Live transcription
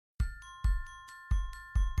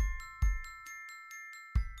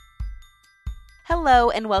Hello,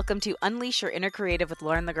 and welcome to Unleash Your Inner Creative with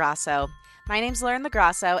Lauren LaGrasso. My name's Lauren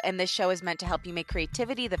LaGrasso, and this show is meant to help you make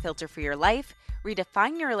creativity the filter for your life,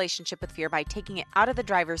 redefine your relationship with fear by taking it out of the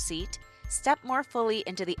driver's seat, step more fully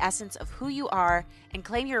into the essence of who you are, and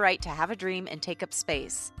claim your right to have a dream and take up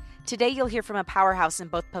space. Today, you'll hear from a powerhouse in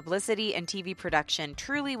both publicity and TV production,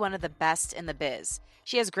 truly one of the best in the biz.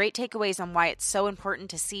 She has great takeaways on why it's so important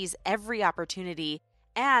to seize every opportunity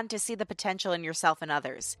and to see the potential in yourself and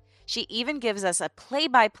others. She even gives us a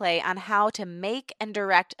play-by-play on how to make and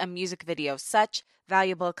direct a music video. Such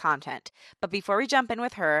valuable content. But before we jump in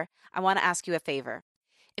with her, I want to ask you a favor.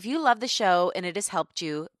 If you love the show and it has helped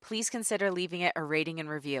you, please consider leaving it a rating and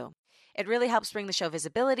review. It really helps bring the show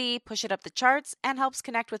visibility, push it up the charts, and helps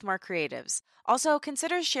connect with more creatives. Also,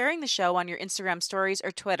 consider sharing the show on your Instagram stories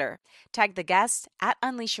or Twitter. Tag the guest at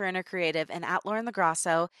Unleash Your Inner Creative and at Lauren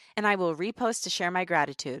LaGrasso, and I will repost to share my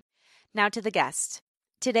gratitude. Now to the guest.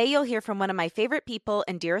 Today, you'll hear from one of my favorite people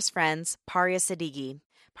and dearest friends, Paria Siddiqui.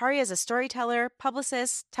 Paria is a storyteller,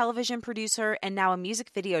 publicist, television producer, and now a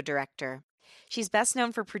music video director. She's best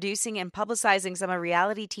known for producing and publicizing some of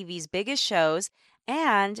reality TV's biggest shows,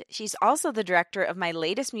 and she's also the director of my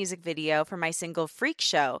latest music video for my single Freak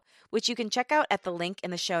Show, which you can check out at the link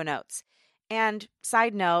in the show notes. And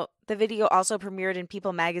side note, the video also premiered in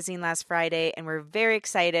People magazine last Friday, and we're very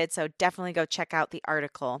excited, so definitely go check out the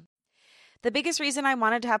article. The biggest reason I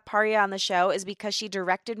wanted to have Paria on the show is because she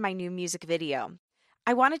directed my new music video.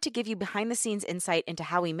 I wanted to give you behind the scenes insight into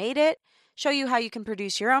how we made it, show you how you can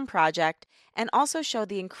produce your own project, and also show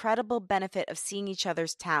the incredible benefit of seeing each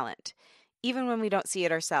other's talent, even when we don't see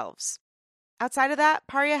it ourselves. Outside of that,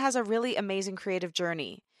 Paria has a really amazing creative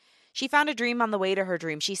journey. She found a dream on the way to her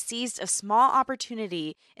dream. She seized a small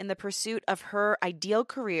opportunity in the pursuit of her ideal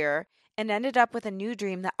career and ended up with a new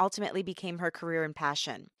dream that ultimately became her career and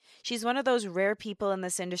passion. She's one of those rare people in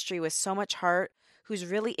this industry with so much heart who's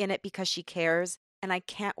really in it because she cares, and I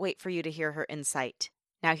can't wait for you to hear her insight.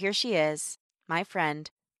 Now here she is, my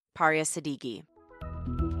friend, Paria Siddiqui.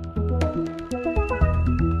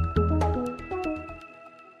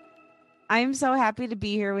 I'm so happy to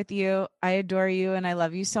be here with you. I adore you and I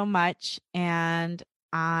love you so much. And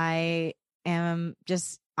I am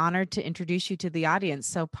just honored to introduce you to the audience.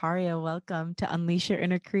 So, Paria, welcome to Unleash Your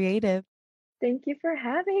Inner Creative. Thank you for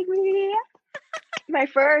having me. My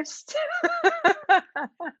first.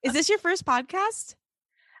 Is this your first podcast?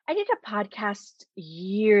 I did a podcast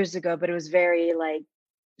years ago, but it was very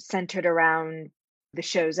centered around the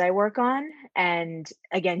shows I work on. And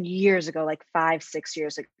again, years ago, like 5-6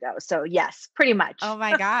 years ago. So yes, pretty much. Oh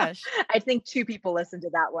my gosh. I think 2 people listened to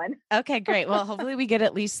that one. Okay, great. Well, hopefully we get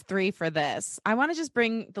at least 3 for this. I want to just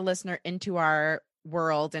bring the listener into our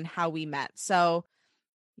world and how we met. So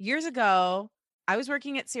years ago, I was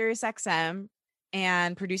working at SiriusXM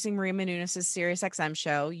and producing Maria Menounos' SiriusXM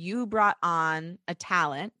show. You brought on a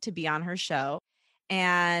talent to be on her show,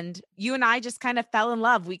 and you and I just kind of fell in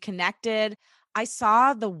love. We connected. I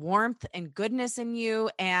saw the warmth and goodness in you,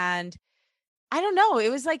 and I don't know. It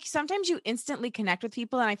was like sometimes you instantly connect with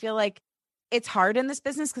people, and I feel like it's hard in this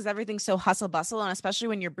business because everything's so hustle bustle, and especially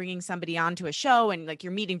when you're bringing somebody onto a show and like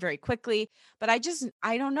you're meeting very quickly. But I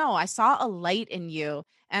don't know. I saw a light in you,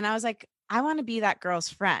 and I was like, I want to be that girl's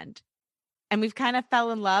friend. And we've kind of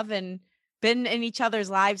fell in love and been in each other's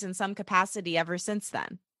lives in some capacity ever since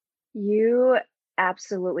then. You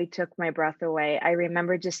absolutely took my breath away. I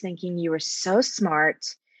remember just thinking you were so smart.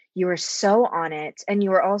 You were so on it. And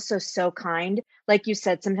you were also so kind. Like you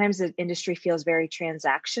said, sometimes the industry feels very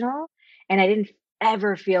transactional. And I didn't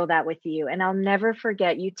ever feel that with you. And I'll never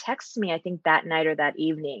forget, you texted me, I think that night or that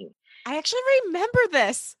evening. I actually remember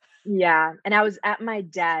this. Yeah. And I was at my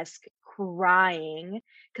desk crying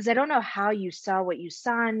because I don't know how you saw what you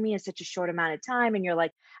saw in me in such a short amount of time. And you're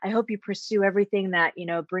like, I hope you pursue everything that,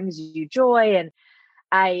 brings you joy. And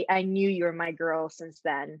I knew you were my girl since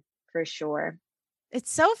then, for sure.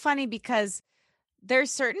 It's so funny because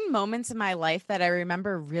there's certain moments in my life that I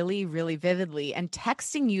remember really, really vividly. And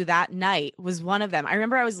texting you that night was one of them. I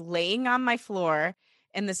remember I was laying on my floor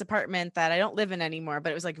in this apartment that I don't live in anymore,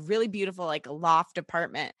 but it was like really beautiful, like a loft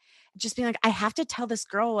apartment. Just being like, I have to tell this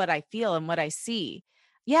girl what I feel and what I see.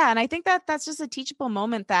 Yeah. And I think that that's just a teachable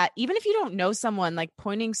moment that even if you don't know someone, like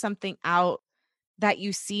pointing something out that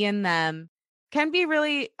you see in them can be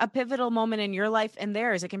really a pivotal moment in your life and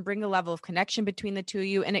theirs. It can bring a level of connection between the two of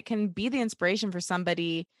you, and it can be the inspiration for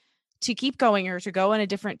somebody to keep going or to go in a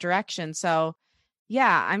different direction. So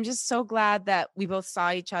yeah, I'm just so glad that we both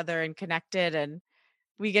saw each other and connected, and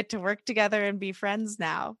we get to work together and be friends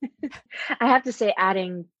now. I have to say,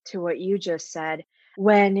 adding to what you just said,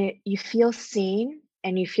 when you feel seen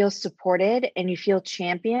and you feel supported and you feel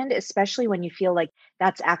championed, especially when you feel like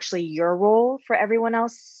that's actually your role for everyone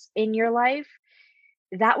else in your life,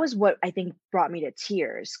 that was what I think brought me to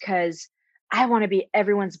tears, because I want to be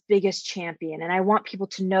everyone's biggest champion and I want people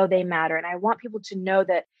to know they matter. And I want people to know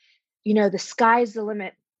that, the sky's the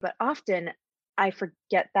limit. But often I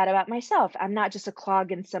forget that about myself. I'm not just a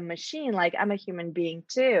clog in some machine, like I'm a human being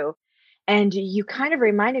too. And you kind of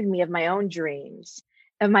reminded me of my own dreams,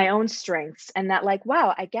 of my own strengths, and that, like,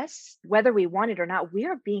 wow, I guess whether we want it or not, we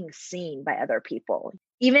are being seen by other people.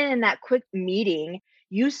 Even in that quick meeting,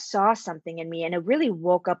 you saw something in me, and it really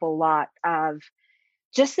woke up a lot of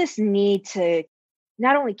just this need to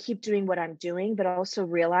not only keep doing what I'm doing, but also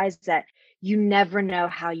realize that you never know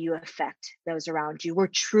how you affect those around you. We're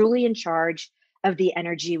truly in charge of the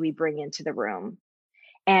energy we bring into the room.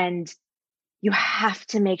 And you have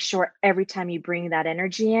to make sure every time you bring that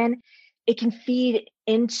energy in, it can feed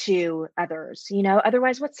into others.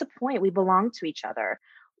 Otherwise, what's the point? We belong to each other.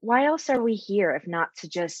 Why else are we here if not to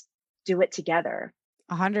just do it together?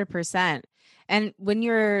 100%. And when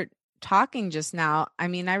you're talking just now, I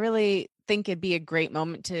mean, I really think it'd be a great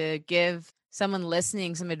moment to give someone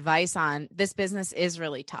listening some advice on this business is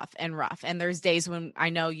really tough and rough. And there's days when I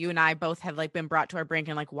know you and I both have like been brought to our brink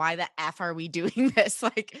and like, why the F are we doing this?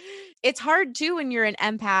 Like, it's hard too when you're an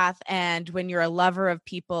empath and when you're a lover of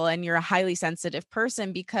people and you're a highly sensitive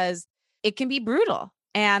person, because it can be brutal.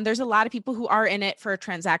 And there's a lot of people who are in it for a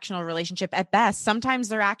transactional relationship at best. Sometimes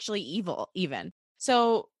they're actually evil, even.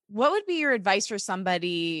 So, what would be your advice for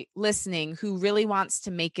somebody listening who really wants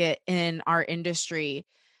to make it in our industry,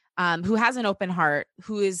 who has an open heart,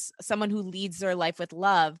 who is someone who leads their life with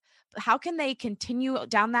love? How can they continue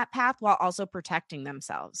down that path while also protecting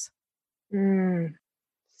themselves? Mm,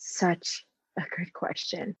 such a good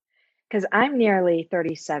question. Because I'm nearly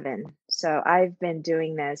 37. So I've been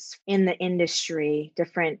doing this in the industry,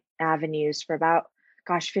 different avenues for about,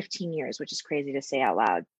 gosh, 15 years, which is crazy to say out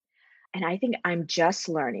loud. And I think I'm just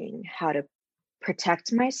learning how to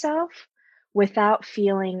protect myself without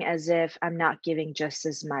feeling as if I'm not giving just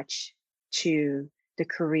as much to the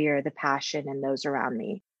career, the passion, and those around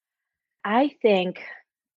me. I think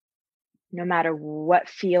no matter what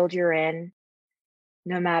field you're in,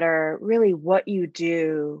 no matter really what you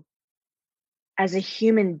do as a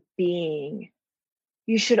human being,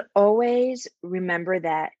 you should always remember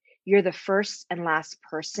that you're the first and last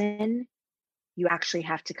person you actually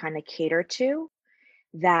have to kind of cater to,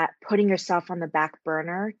 that putting yourself on the back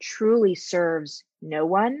burner truly serves no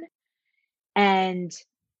one. And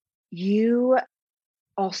you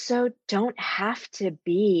also don't have to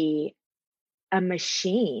be a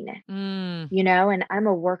machine, Mm. and I'm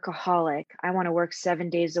a workaholic. I want to work 7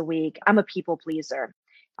 days a week. I'm a people pleaser.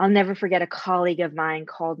 I'll never forget a colleague of mine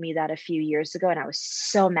called me that a few years ago, and I was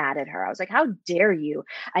so mad at her. I was like, how dare you?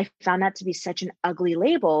 I found that to be such an ugly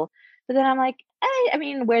label. But then I'm like, I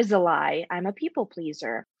mean, where's the lie? I'm a people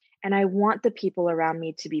pleaser. And I want the people around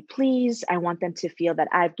me to be pleased. I want them to feel that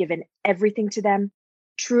I've given everything to them.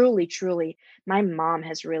 Truly, truly. My mom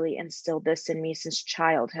has really instilled this in me since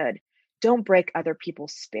childhood. Don't break other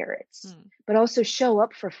people's spirits, Mm. but also show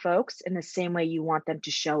up for folks in the same way you want them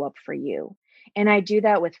to show up for you. And I do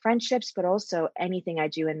that with friendships, but also anything I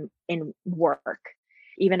do in work,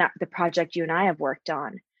 even at the project you and I have worked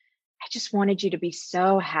on. I just wanted you to be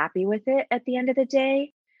so happy with it at the end of the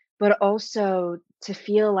day, but also to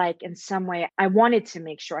feel like in some way I wanted to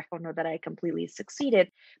make sure, I don't know that I completely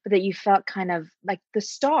succeeded, but that you felt kind of like the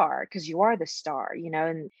star, because you are the star,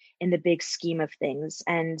 in the big scheme of things.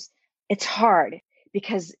 And it's hard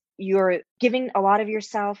because you're giving a lot of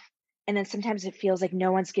yourself, and then sometimes it feels like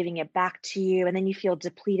no one's giving it back to you, and then you feel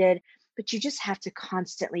depleted, but you just have to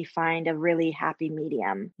constantly find a really happy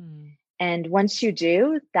medium. Mm. And once you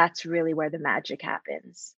do, that's really where the magic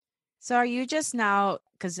happens. So, are you just now,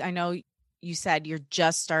 because I know you said you're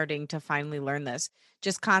just starting to finally learn this,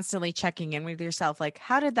 just constantly checking in with yourself, like,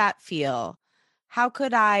 how did that feel? How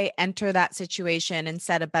could I enter that situation and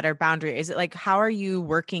set a better boundary? Is it like, how are you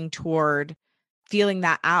working toward feeling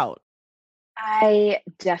that out? I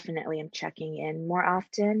definitely am checking in more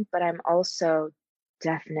often, but I'm also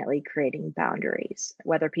definitely creating boundaries,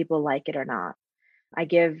 whether people like it or not. I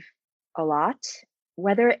give a lot,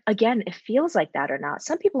 whether, again, it feels like that or not.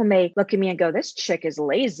 Some people may look at me and go, this chick is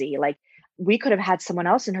lazy. Like, we could have had someone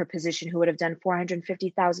else in her position who would have done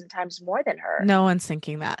 450,000 times more than her. No one's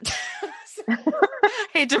thinking that.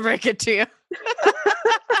 Hate to break it to you.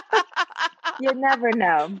 You never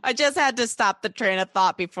know. I just had to stop the train of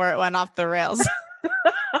thought before it went off the rails.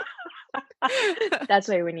 That's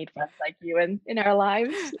why we need friends like you in our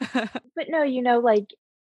lives. But no, like,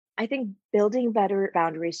 I think building better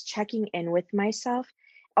boundaries, checking in with myself,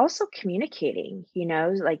 also communicating,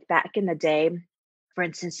 like back in the day, for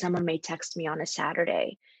instance, someone may text me on a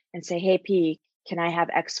Saturday and say, "Hey P, can I have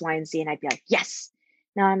X, Y, and Z?" And I'd be like, "Yes."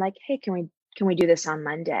 Now I'm like, "Hey, can we do this on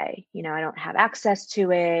Monday? I don't have access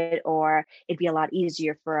to it, or it'd be a lot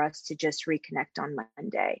easier for us to just reconnect on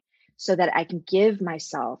Monday so that I can give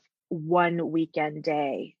myself one weekend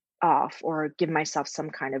day off or give myself some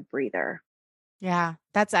kind of breather." Yeah,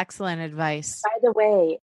 that's excellent advice. By the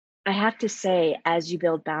way, I have to say, as you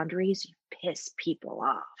build boundaries, you piss people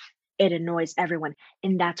off. It annoys everyone.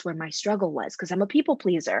 And that's where my struggle was because I'm a people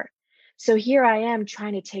pleaser. So here I am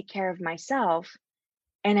trying to take care of myself.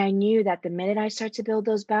 And I knew that the minute I start to build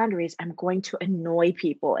those boundaries, I'm going to annoy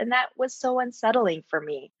people. And that was so unsettling for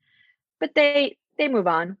me. But they move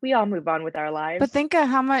on. We all move on with our But lives. think of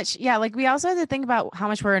how much, yeah, like we also have to think about how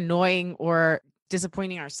much we're annoying or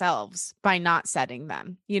disappointing ourselves by not setting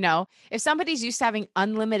them. If somebody's used to having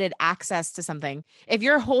unlimited access to something, if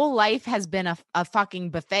your whole life has been a fucking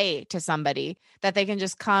buffet to somebody that they can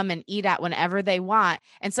just come and eat at whenever they want,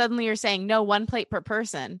 and suddenly you're saying, no, one plate per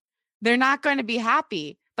person, they're not going to be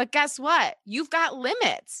happy. But guess what? You've got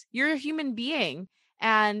limits. You're a human being.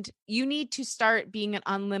 And you need to start being an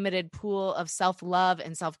unlimited pool of self love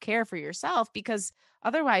and self care for yourself because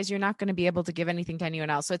otherwise you're not going to be able to give anything to anyone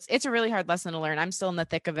else. So it's a really hard lesson to learn. I'm still in the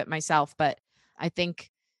thick of it myself, but I think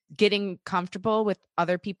getting comfortable with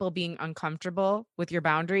other people being uncomfortable with your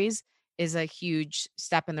boundaries is a huge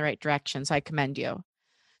step in the right direction. So I commend you.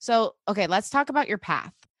 So, okay, let's talk about your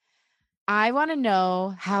path. I want to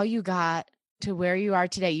know how you got to where you are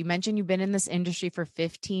today. You mentioned you've been in this industry for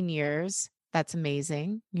 15 years. That's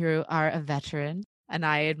amazing. You are a veteran, and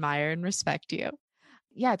I admire and respect you.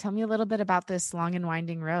 Yeah, tell me a little bit about this long and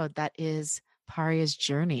winding road that is Paria's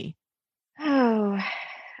journey. Oh,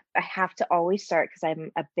 I have to always start because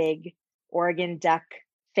I'm a big Oregon Duck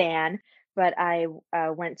fan. But I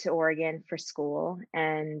went to Oregon for school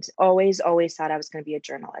and always thought I was going to be a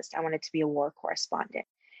journalist. I wanted to be a war correspondent.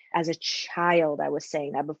 As a child, I was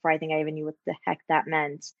saying that before I think I even knew what the heck that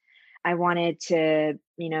meant. I wanted to,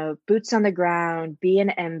 boots on the ground, be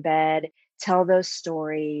an embed, tell those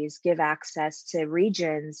stories, give access to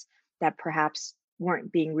regions that perhaps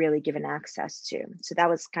weren't being really given access to. So that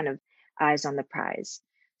was kind of eyes on the prize.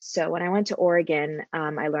 So when I went to Oregon,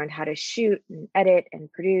 I learned how to shoot and edit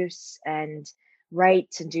and produce and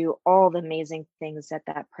write and do all the amazing things that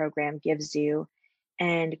that program gives you,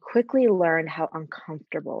 and quickly learned how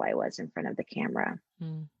uncomfortable I was in front of the camera,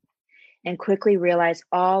 Mm. and quickly realized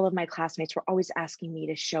all of my classmates were always asking me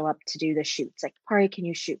to show up to do the shoots. Like, Pari, can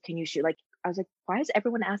you shoot? Can you shoot? Like, I was like, why is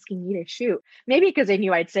everyone asking me to shoot? Maybe because they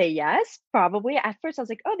knew I'd say yes, probably. At first, I was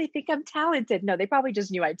like, oh, they think I'm talented. No, they probably just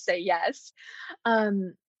knew I'd say yes.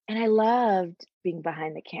 Um, and I loved being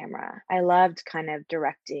behind the camera. I loved kind of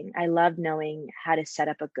directing. I loved knowing how to set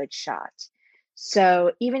up a good shot.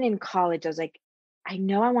 So even in college, I was like, I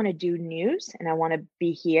know I want to do news and I want to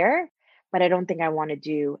be here, but I don't think I want to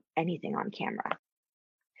do anything on camera.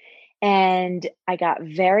 And I got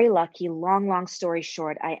very lucky. Long story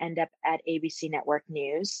short, I end up at ABC Network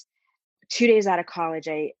News. 2 days out of college,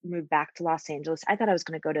 I moved back to Los Angeles. I thought I was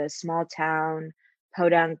going to go to a small town,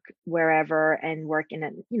 podunk, wherever, and work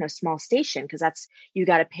in a small station because that's you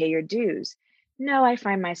got to pay your dues. No, I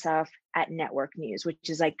find myself at network news, which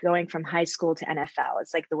is like going from high school to NFL.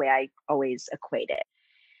 It's like the way I always equate it.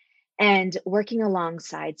 And working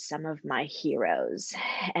alongside some of my heroes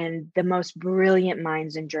and the most brilliant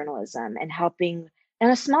minds in journalism and helping on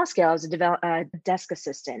a small scale as a desk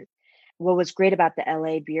assistant. What was great about the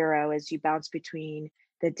LA bureau is you bounce between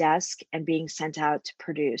the desk and being sent out to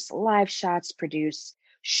produce live shots, produce,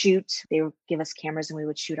 shoot. They would give us cameras and we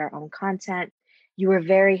would shoot our own content. You were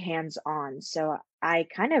very hands on. So I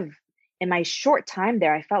kind of, in my short time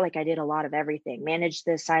there, I felt like I did a lot of everything. Managed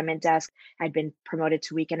the assignment desk. I'd been promoted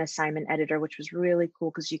to weekend assignment editor, which was really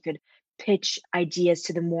cool because you could pitch ideas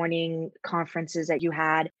to the morning conferences that you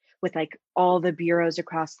had with like all the bureaus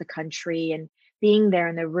across the country, and being there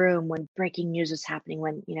in the room when breaking news was happening,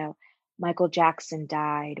 when, Michael Jackson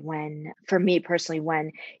died, when, for me personally,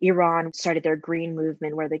 when Iran started their green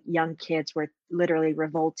movement, where the young kids were literally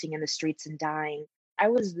revolting in the streets and dying. I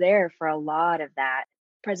was there for a lot of that.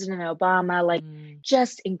 President Obama, like Mm.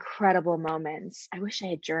 just incredible moments. I wish I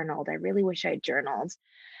had journaled. I really wish I had journaled.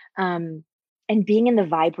 Um, and being in the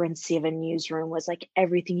vibrancy of a newsroom was like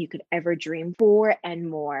everything you could ever dream for and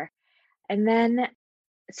more. And then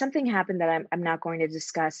something happened that I'm not going to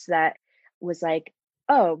discuss that was like,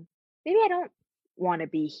 oh, maybe I don't want to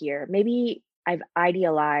be here. Maybe I've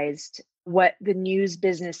idealized what the news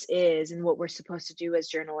business is and what we're supposed to do as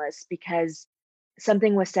journalists because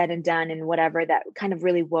something was said and done and whatever that kind of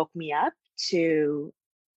really woke me up to,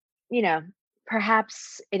 you know,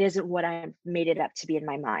 perhaps it isn't what I've made it up to be in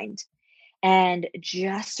my mind. And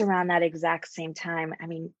just around that exact same time, I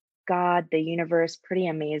mean, God, the universe, pretty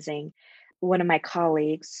amazing. One of my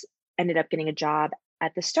colleagues ended up getting a job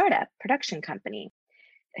at the startup production company.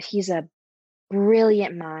 He's a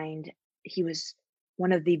brilliant mind. He was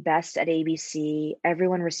one of the best at ABC.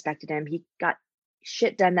 Everyone respected him. He got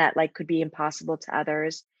shit done that like could be impossible to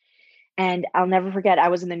others. And I'll never forget, I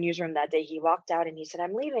was in the newsroom that day. He walked out and he said,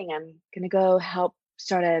 "I'm leaving. I'm going to go help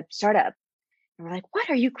start a startup." And we're like, "What?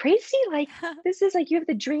 Are you crazy? Like, this is like, you have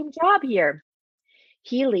the dream job here."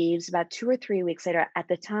 He leaves about 2 or 3 weeks later. At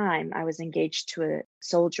the time, I was engaged to a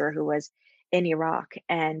soldier who was in Iraq,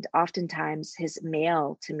 and oftentimes his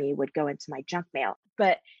mail to me would go into my junk mail.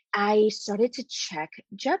 But I started to check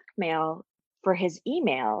junk mail for his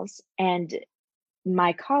emails, and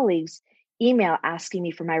my colleague's email asking me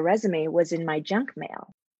for my resume was in my junk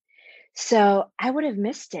mail. So I would have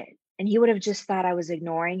missed it. And he would have just thought I was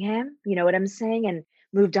ignoring him. You know what I'm saying? And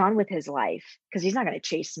moved on with his life because he's not going to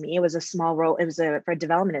chase me. It was a small role. It was for a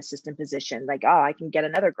development assistant position. Like, oh, I can get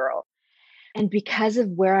another girl. And because of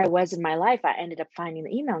where I was in my life, I ended up finding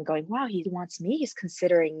the email and going, wow, he wants me. He's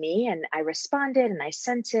considering me. And I responded and I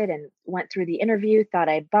sent it and went through the interview, thought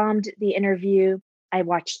I bombed the interview. I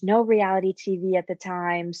watched no reality TV at the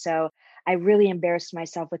time. So I really embarrassed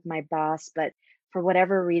myself with my boss. But for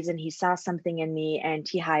whatever reason, he saw something in me and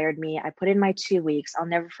he hired me. I put in my 2 weeks. I'll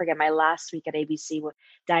never forget my last week at ABC.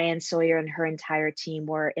 Diane Sawyer and her entire team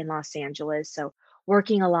were in Los Angeles. So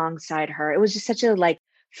working alongside her, it was just such a like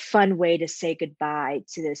fun way to say goodbye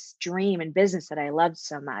to this dream and business that I loved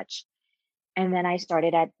so much. And then I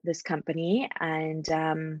started at this company and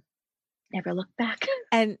never looked back.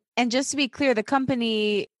 And just to be clear, the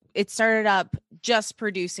company, it started up just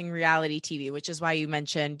producing reality TV, which is why you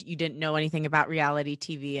mentioned you didn't know anything about reality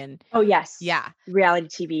TV. And Oh, yes. yeah. Reality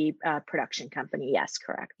TV production company. Yes,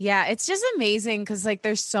 correct. Yeah, it's just amazing because like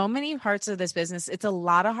there's so many parts of this business. It's a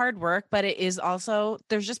lot of hard work, but it is also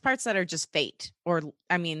there's just parts that are just fate, or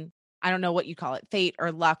I mean, I don't know what you call it, fate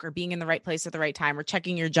or luck or being in the right place at the right time or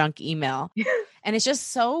checking your junk email. And it's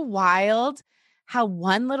just so wild how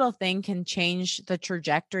one little thing can change the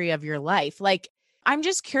trajectory of your life. Like, I'm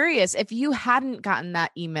just curious, if you hadn't gotten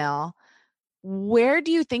that email, where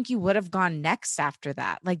do you think you would have gone next after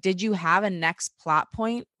that? Like, did you have a next plot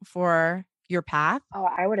point for your path? Oh,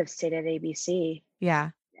 I would have stayed at ABC. Yeah.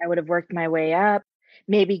 I would have worked my way up,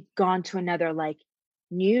 maybe gone to another like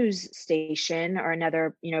news station or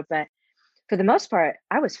another, but for the most part,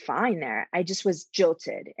 I was fine there. I just was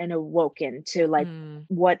jilted and awoken to like Mm,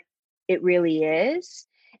 what it really is,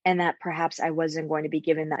 and that perhaps I wasn't going to be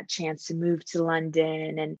given that chance to move to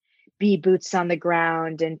London and be boots on the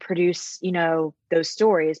ground and produce, those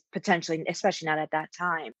stories potentially, especially not at that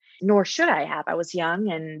time. Nor should I have. I was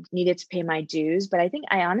young and needed to pay my dues, but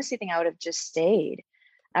I honestly think I would have just stayed.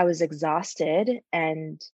 I was exhausted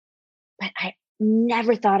but I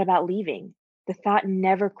never thought about leaving. The thought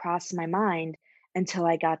never crossed my mind until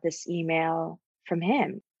I got this email from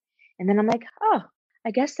him. And then I'm like, oh, I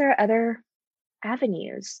guess there are other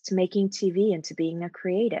avenues to making TV and to being a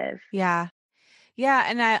creative. yeah. Yeah.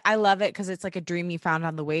 And I love it because it's like a dream you found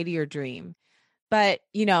on the way to your dream. But,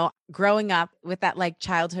 growing up with that like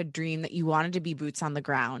childhood dream that you wanted to be boots on the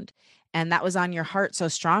ground and that was on your heart so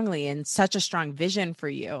strongly and such a strong vision for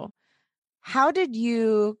you. How did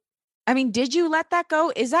you, I mean, did you let that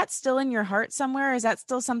go? Is that still in your heart somewhere? Is that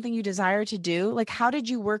still something you desire to do? Like, how did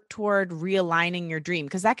you work toward realigning your dream?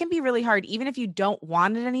 Because that can be really hard. Even if you don't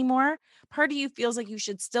want it anymore, part of you feels like you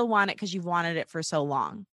should still want it because you've wanted it for so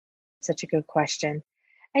long. Such a good question.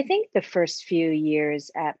 I think the first few years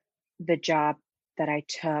at the job that I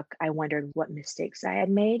took, I wondered what mistakes I had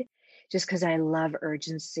made just because I love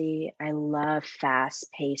urgency. I love fast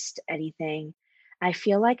paced anything. I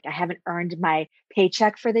feel like I haven't earned my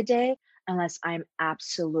paycheck for the day unless I'm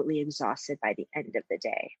absolutely exhausted by the end of the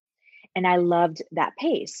day. And I loved that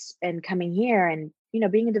pace and coming here and,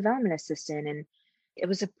 being a development assistant. And it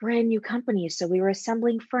was a brand new company. So we were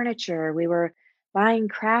assembling furniture, we were buying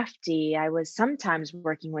crafty. I was sometimes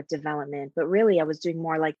working with development, but really I was doing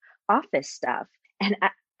more like office stuff. And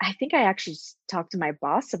I think I actually talked to my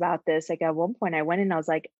boss about this. Like at one point I went and I was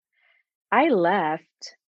like, I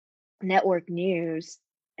left network news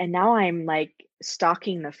and now I'm like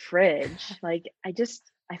stocking the fridge. Like I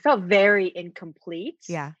felt very incomplete.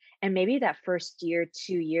 Yeah. And maybe that first year,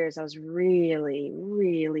 2 years, I was really,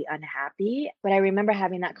 really unhappy. But I remember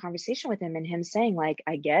having that conversation with him and him saying, like,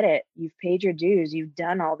 I get it. You've paid your dues. You've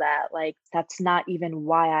done all that. Like, that's not even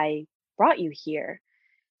why I brought you here.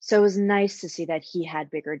 So it was nice to see that he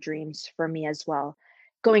had bigger dreams for me as well.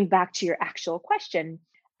 Going back to your actual question,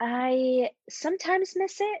 I sometimes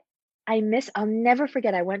miss it. I'll never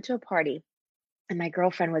forget, I went to a party and my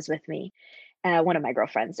girlfriend was with me, one of my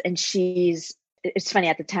girlfriends, and it's funny,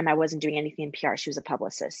 at the time I wasn't doing anything in PR, she was a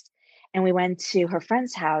publicist. And we went to her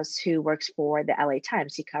friend's house who works for the LA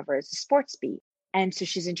Times. He covers the sports beat. And so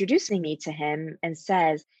she's introducing me to him and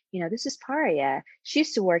says, this is Paria. She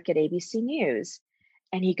used to work at ABC News.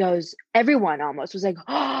 And he goes, everyone almost was like,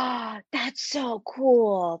 oh, that's so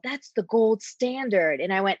cool. That's the gold standard.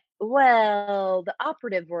 And I went, well, the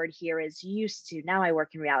operative word here is used to. Now I work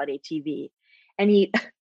in reality TV. And it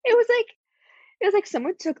was like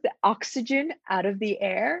someone took the oxygen out of the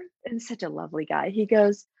air, and such a lovely guy. He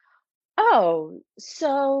goes, oh,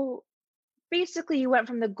 so basically you went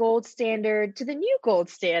from the gold standard to the new gold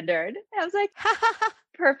standard. I was like,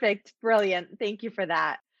 perfect, brilliant. Thank you for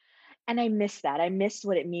that. And I miss that. I miss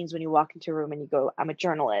what it means when you walk into a room and you go, I'm a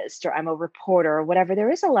journalist or I'm a reporter or whatever. There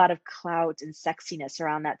is a lot of clout and sexiness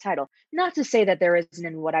around that title. Not to say that there isn't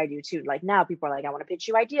in what I do too. Like now people are like, I want to pitch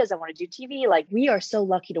you ideas. I want to do TV. Like we are so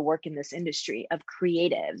lucky to work in this industry of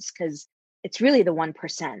creatives because it's really the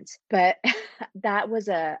 1%. But that was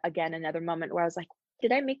again, another moment where I was like,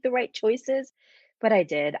 did I make the right choices? But I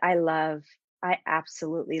did. I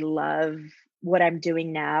absolutely love what I'm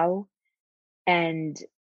doing now. And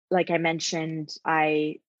like I mentioned,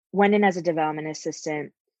 I went in as a development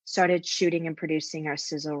assistant, started shooting and producing our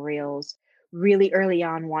sizzle reels. Really early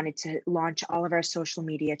on, wanted to launch all of our social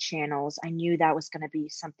media channels. I knew that was going to be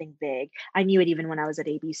something big. I knew it even when I was at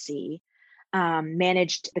ABC.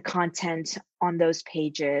 Managed the content on those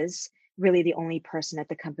pages, really the only person at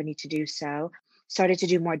the company to do so. Started to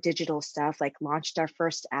do more digital stuff, like launched our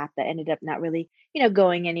first app that ended up not really,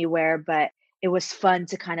 going anywhere, but it was fun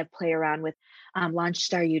to kind of play around with.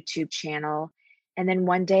 Launched our YouTube channel. And then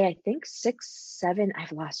one day, I think 6, 7,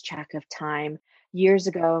 I've lost track of time. Years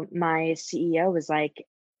ago, my CEO was like,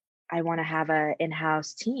 I want to have an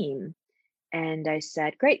in-house team. And I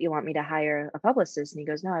said, great, you want me to hire a publicist? And he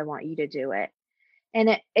goes, no, I want you to do it. And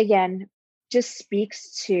it, again, just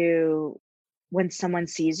speaks to when someone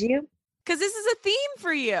sees you. Because this is a theme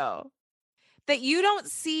for you, that you don't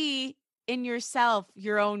see in yourself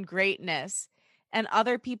your own greatness and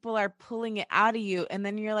other people are pulling it out of you. And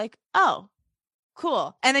then you're like, oh,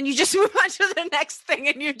 cool. And then you just move on to the next thing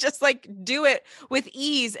and you just like do it with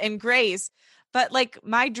ease and grace. But like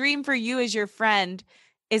my dream for you as your friend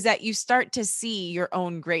is that you start to see your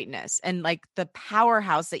own greatness and like the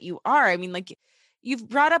powerhouse that you are. I mean, like you've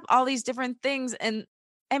brought up all these different things and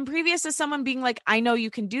previous to someone being like, I know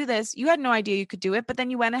you can do this, you had no idea you could do it, but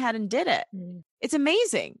then you went ahead and did it. It's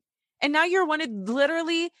amazing. And now you're one of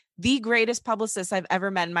literally the greatest publicists I've ever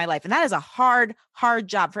met in my life. And that is a hard, hard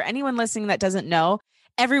job. For anyone listening that doesn't know,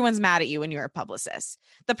 everyone's mad at you when you're a publicist.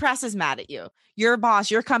 The press is mad at you. Your boss,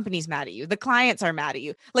 your company's mad at you. The clients are mad at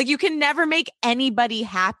you. Like you can never make anybody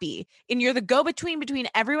happy. And you're the go-between between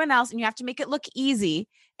everyone else and you have to make it look easy.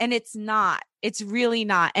 And it's not. It's really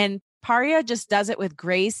not. And Paria just does it with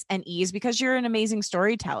grace and ease because you're an amazing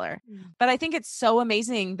storyteller. But I think it's so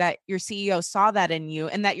amazing that your CEO saw that in you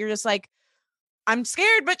and that you're just like, I'm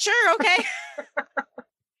scared, but sure, okay.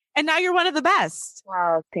 And now you're one of the best.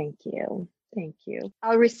 Wow, thank you. Thank you.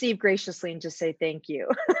 I'll receive graciously and just say thank you.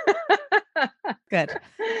 Good.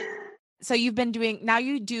 So you've been now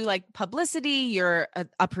you do like publicity, you're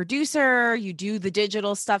a producer, you do the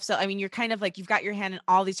digital stuff. So, I mean, you're kind of like, you've got your hand in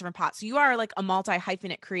all these different pots. So you are like a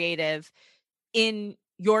multi-hyphenate creative in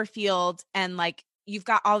your field and like, you've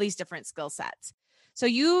got all these different skill sets. So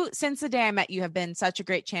you, since the day I met you, have been such a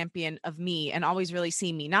great champion of me and always really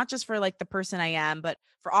see me, not just for like the person I am, but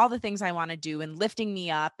for all the things I want to do and lifting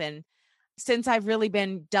me up. And since I've really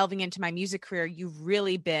been delving into my music career, you've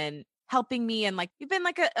really been helping me. And like, you've been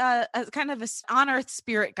like a kind of a on earth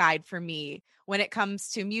spirit guide for me when it comes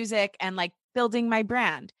to music and like building my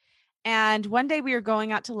brand. And one day we were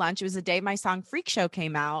going out to lunch. It was the day my song Freak Show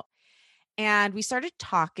came out. And we started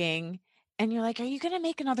talking and you're like, are you going to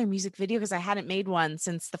make another music video? Because I hadn't made one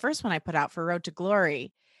since the first one I put out for Road to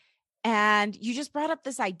Glory. And you just brought up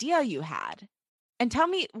this idea you had. And tell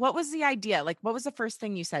me, what was the idea? Like, what was the first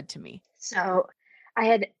thing you said to me? So I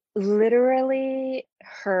had literally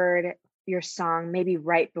heard your song maybe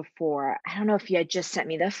right before. I don't know if you had just sent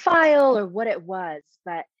me the file or what it was,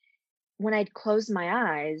 but when I'd closed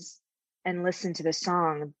my eyes and listened to the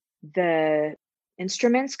song, the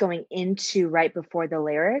instruments going into right before the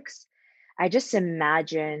lyrics, I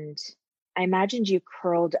imagined you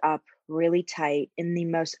curled up really tight in the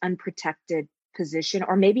most unprotected position,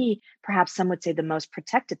 or maybe perhaps some would say the most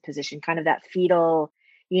protected position, kind of that fetal,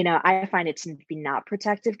 I find it to be not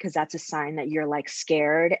protective because that's a sign that you're like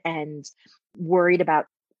scared and worried about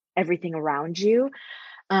everything around you.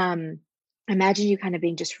 Um, Imagine you kind of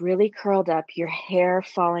being just really curled up, your hair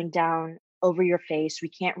falling down over your face. We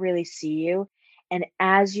can't really see you. And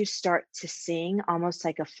as you start to sing, almost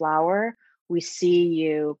like a flower, we see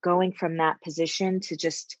you going from that position to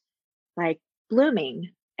just like blooming.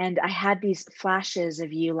 And I had these flashes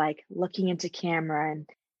of you like looking into camera and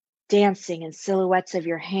dancing and silhouettes of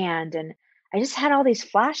your hand. And I just had all these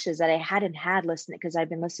flashes that I hadn't had listening because I've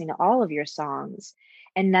been listening to all of your songs.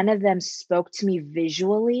 And none of them spoke to me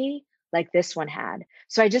visually like this one had.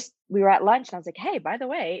 So we were at lunch and I was like, hey, by the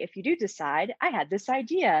way, if you do decide, I had this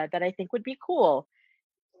idea that I think would be cool.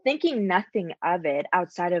 Thinking nothing of it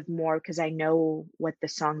outside of more because I know what the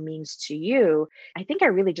song means to you. I think I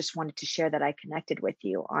really just wanted to share that I connected with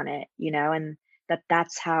you on it, and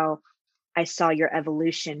that's how I saw your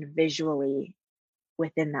evolution visually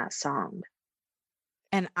within that song.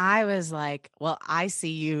 And I was like, well, I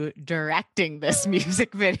see you directing this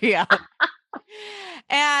music video.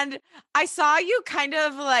 And I saw you kind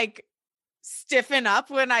of like stiffen up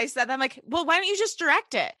when I said that. I'm like, well, why don't you just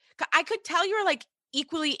direct it? I could tell you were like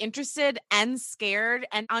equally interested and scared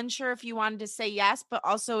and unsure if you wanted to say yes, but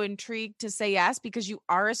also intrigued to say yes because you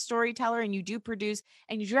are a storyteller and you do produce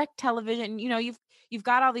and you direct television. You've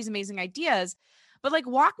got all these amazing ideas. But like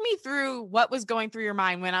walk me through what was going through your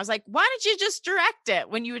mind when I was like, why don't you just direct it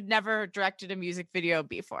when you had never directed a music video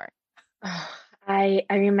before? I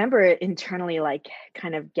remember it internally like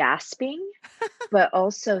kind of gasping, but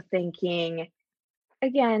also thinking,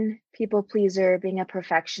 again, people pleaser, being a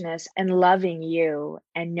perfectionist and loving you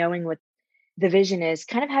and knowing what the vision is,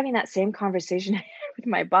 kind of having that same conversation with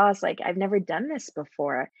my boss, like, I've never done this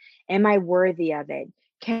before. Am I worthy of it?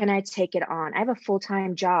 Can I take it on? I have a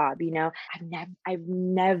full-time job, I've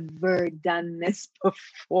never done this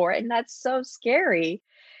before, and that's so scary.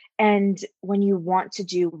 And when you want to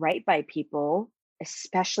do right by people,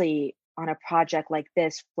 especially on a project like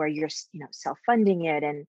this where you're, self-funding it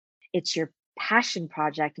and it's your passion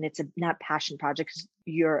project and it's a not passion project 'cause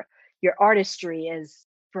your artistry is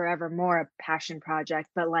forevermore a passion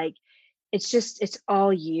project, but like it's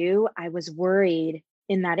all you. I was worried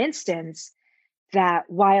in that instance that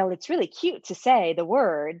while it's really cute to say the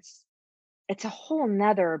words, it's a whole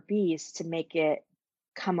nother beast to make it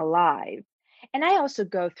come alive. And I also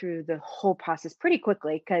go through the whole process pretty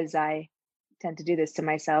quickly because I tend to do this to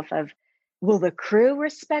myself of, will the crew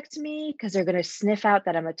respect me? Because they're going to sniff out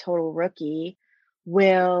that I'm a total rookie.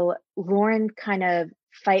 Will Lauren kind of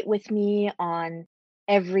fight with me on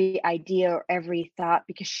every idea or every thought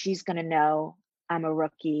because she's going to know I'm a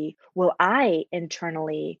rookie? Will I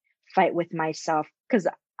internally fight with myself because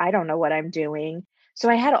I don't know what I'm doing? So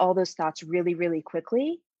I had all those thoughts really, really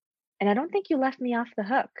quickly. And I don't think you left me off the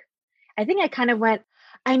hook. I think I kind of went,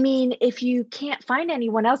 I mean, if you can't find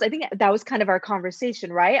anyone else, I think that was kind of our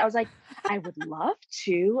conversation, right? I was like, I would love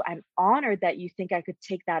to. I'm honored that you think I could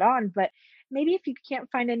take that on, but maybe if you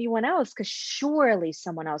can't find anyone else, because surely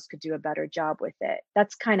someone else could do a better job with it.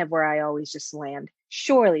 That's kind of where I always just land.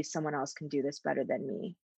 Surely someone else can do this better than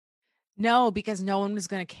me. No, because no one was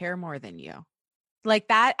going to care more than you. Like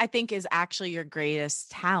that, I think is actually your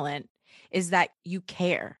greatest talent is that you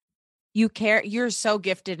care. You care. You're so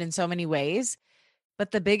gifted in so many ways.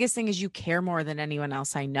 But the biggest thing is you care more than anyone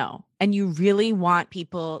else I know. And you really want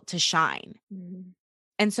people to shine. Mhm.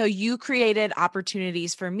 And so you created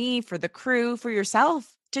opportunities for me, for the crew, for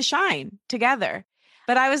yourself to shine together.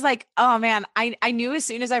 But I was like, oh man, I knew as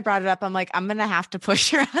soon as I brought it up, I'm like, I'm going to have to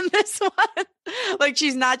push her on this one. Like,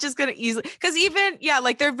 she's not just going to easily, because even, yeah,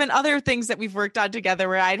 like there have been other things that we've worked on together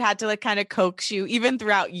where I'd had to like kind of coax you, even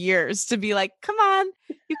throughout years, to be like, come on,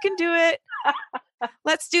 you can do it.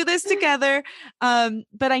 Let's do this together.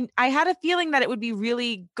 But I had a feeling that it would be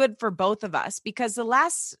really good for both of us because the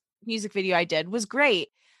last music video I did was great,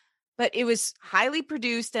 but it was highly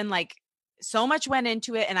produced and like so much went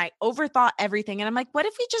into it and I overthought everything. And I'm like, what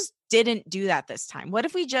if we just didn't do that this time? What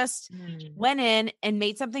if we just Mm. went in and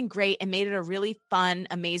made something great and made it a really fun,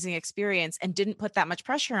 amazing experience and didn't put that much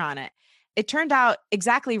pressure on it? It turned out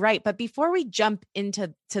exactly right. But before we jump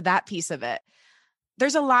into that piece of it,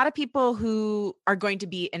 there's a lot of people who are going to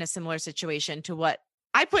be in a similar situation to what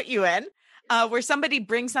I put you in, where somebody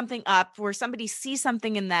brings something up, where somebody sees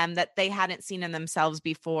something in them that they hadn't seen in themselves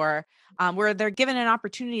before, where they're given an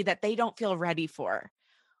opportunity that they don't feel ready for.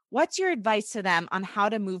 What's your advice to them on how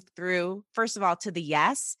to move through, first of all, to the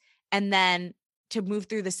yes, and then to move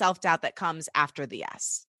through the self doubt that comes after the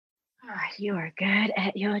yes? All right, you are good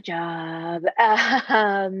at your job.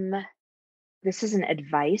 This isn't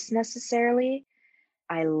advice necessarily.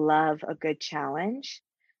 I love a good challenge.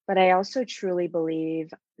 But I also truly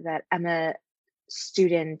believe that I'm a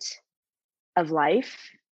student of life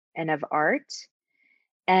and of art.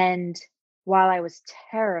 And while I was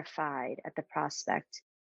terrified at the prospect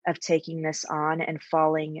of taking this on and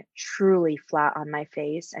falling truly flat on my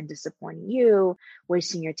face and disappointing you,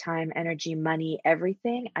 wasting your time, energy, money,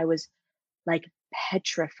 everything, I was like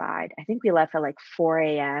petrified. I think we left at like 4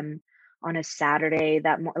 a.m. on a Saturday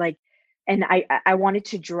like, and I wanted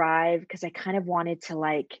to drive because I kind of wanted to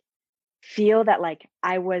like feel that like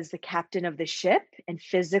I was the captain of the ship and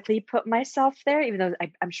physically put myself there, even though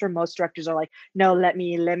I'm sure most directors are like, no, let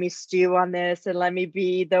me stew on this and let me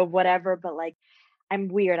be the whatever. But like, I'm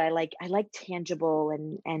weird. I like tangible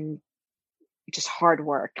and just hard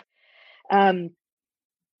work. Um,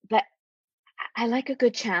 but I like a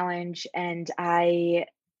good challenge, and I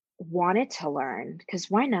wanted to learn because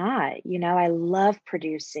why not? I love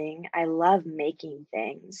producing. I love making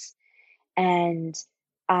things. And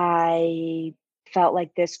I felt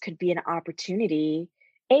like this could be an opportunity,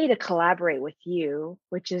 to collaborate with you,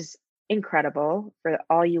 which is incredible for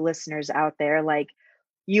all you listeners out there. Like,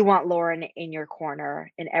 you want Lauren in your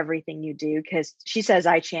corner in everything you do because she says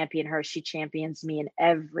I champion her. She champions me in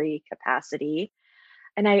every capacity.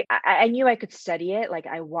 And I knew I could study it. Like,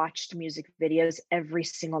 I watched music videos every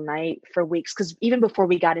single night for weeks because even before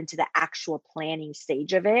we got into the actual planning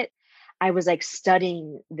stage of it, I was like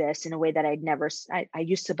studying this in a way that I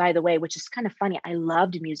used to, by the way, which is kind of funny. I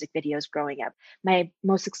loved music videos growing up. My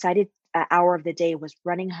most excited hour of the day was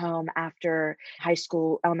running home after high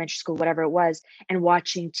school, elementary school, whatever it was, and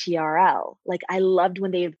watching TRL. Like, I loved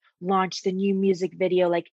when they launched the new music video,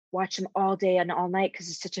 like watch them all day and all night because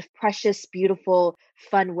it's such a precious, beautiful,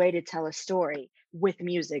 fun way to tell a story with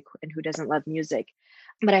music. And who doesn't love music?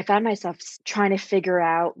 But I found myself trying to figure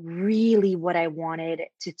out really what I wanted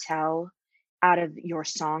to tell out of your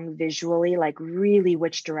song visually, like really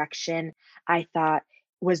which direction I thought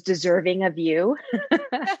was deserving of you.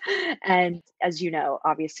 And as you know,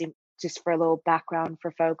 obviously, just for a little background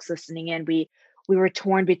for folks listening in, we were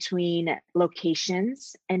torn between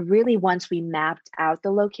locations, and really once we mapped out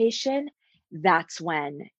the location, that's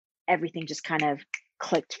when everything just kind of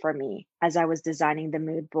clicked for me as I was designing the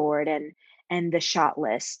mood board and the shot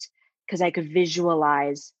list, because I could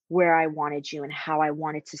visualize where I wanted you and how I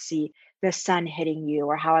wanted to see the sun hitting you,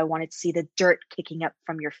 or how I wanted to see the dirt kicking up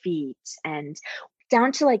from your feet, and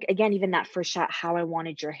down to like, again, even that first shot, how I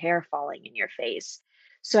wanted your hair falling in your face.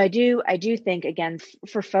 So I do think, again,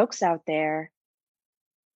 for folks out there,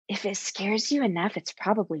 if it scares you enough, it's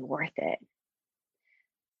probably worth it.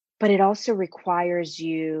 But it also requires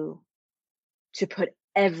you to put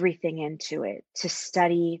everything into it, to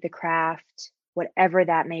study the craft, whatever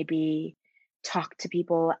that may be, talk to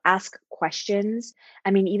people, ask questions.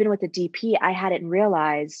 I mean, even with the DP, I hadn't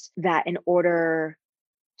realized that in order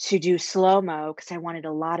to do slow mo, because I wanted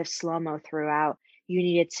a lot of slow mo throughout, you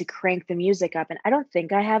needed to crank the music up. And I don't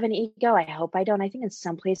think I have an ego. I hope I don't. I think in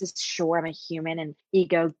some places, sure, I'm a human and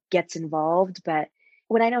ego gets involved. But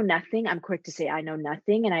when I know nothing, I'm quick to say I know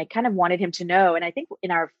nothing. And I kind of wanted him to know. And I think in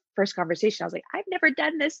our first conversation, I was like, I've never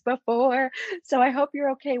done this before. So I hope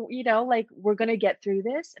you're okay. Like, we're going to get through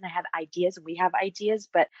this. And I have ideas and we have ideas,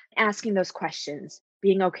 but asking those questions,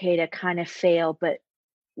 being okay to kind of fail. But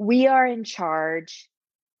we are in charge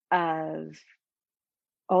of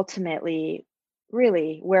ultimately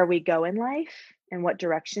really where we go in life and what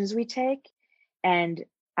directions we take. And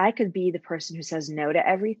I could be the person who says no to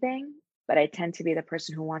everything, but I tend to be the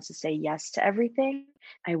person who wants to say yes to everything.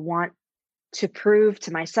 I want to prove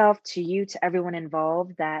to myself, to you, to everyone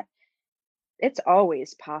involved that it's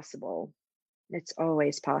always possible. It's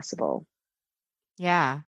always possible.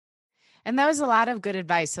 Yeah. And that was a lot of good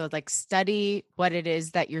advice. So, like, study what it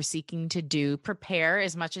is that you're seeking to do, prepare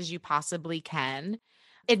as much as you possibly can,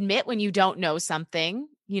 admit when you don't know something,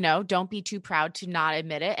 don't be too proud to not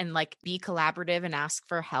admit it, and like be collaborative and ask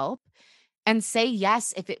for help, and say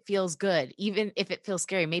yes if it feels good, even if it feels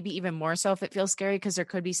scary, maybe even more so if it feels scary, because there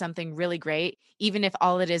could be something really great, even if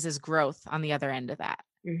all it is growth on the other end of that.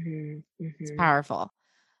 Hmm. It's Hmm. powerful.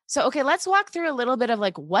 So, okay, let's walk through a little bit of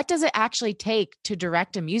like, what does it actually take to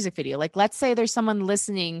direct a music video? Like, let's say there's someone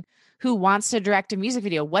listening who wants to direct a music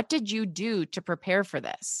video. What did you do to prepare for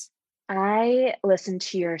this? I listen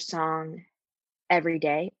to your song every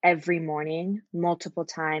day, every morning, multiple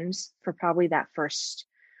times for probably that first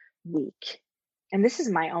week. And this is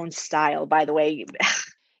my own style, by the way.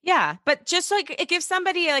 Yeah, but just like it gives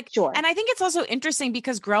somebody like, Sure. and I think it's also interesting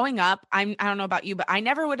because growing up, I don't know about you, but I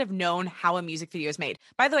never would have known how a music video is made.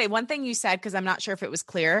 By the way, one thing you said, because I'm not sure if it was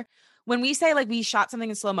clear, when we say like we shot something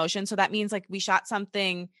in slow motion, so that means like we shot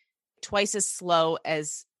something twice as slow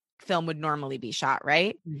as film would normally be shot,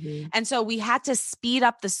 right? Mm-hmm. And so we had to speed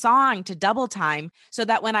up the song to double time so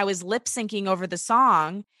that when I was lip syncing over the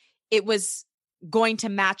song, it was going to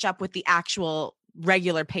match up with the actual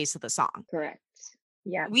regular pace of the song. Correct.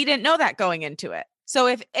 Yeah. We didn't know that going into it. So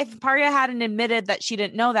if Parya hadn't admitted that she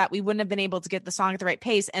didn't know that, we wouldn't have been able to get the song at the right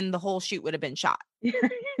pace and the whole shoot would have been shot.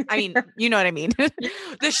 I mean, you know what I mean?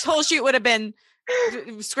 This whole shoot would have been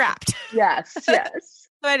scrapped. Yes. Yes.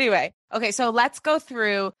 So anyway, okay, so let's go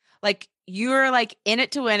through, like, you're like in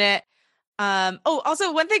it to win it.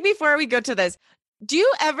 Also one thing before we go to this, do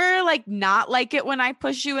you ever like not like it when I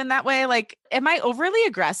push you in that way? Like, am I overly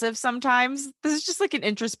aggressive sometimes? This is just like an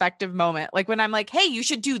introspective moment. Like when I'm like, hey, you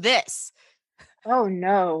should do this. Oh,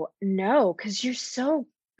 no, no, because you're so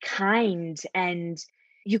kind and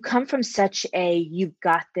you come from such a "you've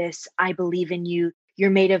got this, I believe in you, you're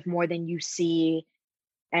made of more than you see"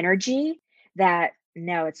 energy that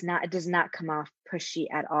no, it's not, it does not come off pushy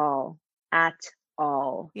at all. At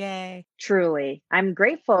all. Yay. Truly. I'm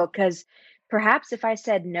grateful because perhaps if I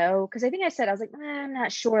said no, because I think I said, I was like, I'm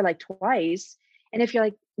not sure, like twice. And if you're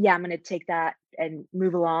like, yeah, I'm going to take that and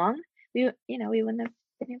move along, we wouldn't have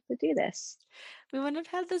been able to do this. We wouldn't have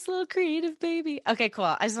had this little creative baby. Okay, cool.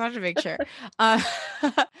 I just wanted to make sure. Uh,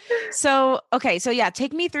 okay. So yeah,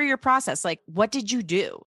 take me through your process. Like, what did you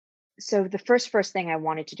do? So the first thing I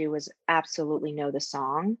wanted to do was absolutely know the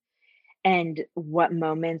song and what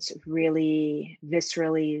moments really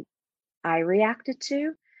viscerally I reacted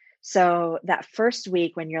to. So that first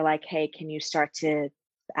week when you're like, hey, can you start to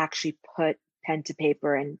actually put pen to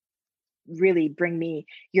paper and really bring me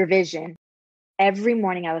your vision? Every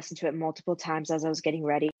morning I listened to it multiple times as I was getting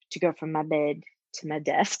ready to go from my bed to my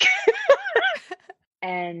desk.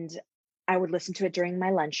 And I would listen to it during my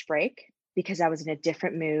lunch break because I was in a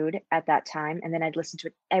different mood at that time. And then I'd listen to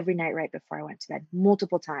it every night right before I went to bed,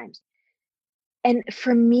 multiple times. And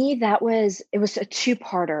for me, it was a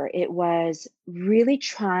two-parter. It was really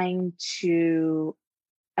trying to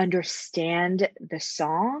understand the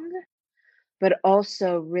song, but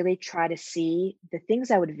also really try to see the things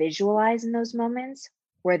I would visualize in those moments.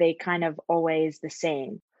 Were they kind of always the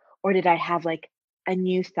same? Or did I have like a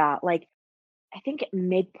new thought? Like, I think at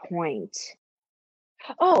midpoint,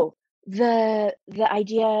 oh, the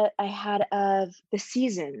idea I had of the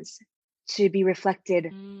seasons to be reflected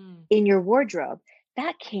in your wardrobe,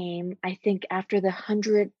 that came, I think, after the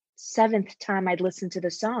 107th time I'd listened to the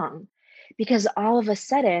song, because all of a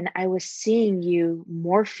sudden I was seeing you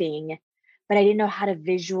morphing, but I didn't know how to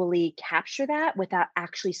visually capture that without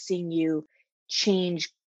actually seeing you change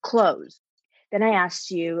clothes. Then I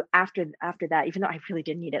asked you after that, even though I really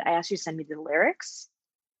didn't need it, I asked you to send me the lyrics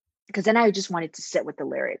because then I just wanted to sit with the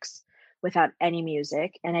lyrics without any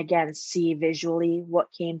music and again see visually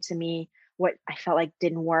what came to me, what I felt like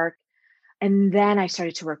didn't work. And then I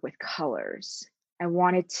started to work with colors. I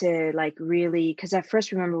wanted to like really, because at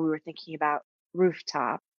first, remember, we were thinking about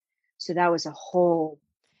rooftop. So that was a whole.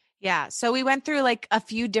 Yeah. So we went through like a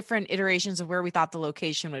few different iterations of where we thought the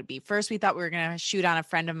location would be. First, we thought we were going to shoot on a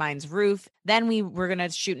friend of mine's roof. Then we were going to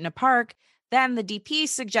shoot in a park. Then the DP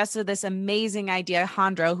suggested this amazing idea.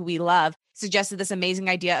 Hondro, who we love, suggested this amazing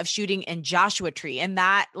idea of shooting in Joshua Tree. And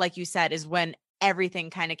that, like you said, is when everything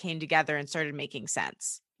kind of came together and started making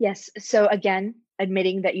sense. Yes. So again,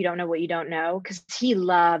 admitting that you don't know what you don't know, because he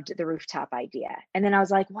loved the rooftop idea. And then I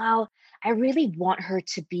was like, well, I really want her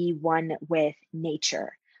to be one with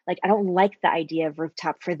nature. Like, I don't like the idea of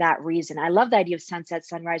rooftop for that reason. I love the idea of sunset,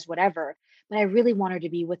 sunrise, whatever, but I really want her to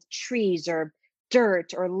be with trees or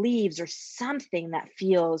dirt or leaves or something that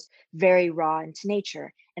feels very raw into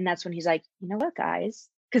nature. And that's when he's like, you know what, guys?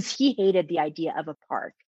 Because he hated the idea of a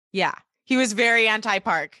park. Yeah. He was very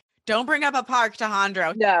anti-park. Don't bring up a park to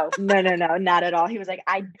Hondro. No, not at all. He was like,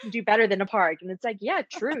 I do better than a park. And it's like, yeah,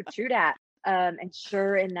 true that. And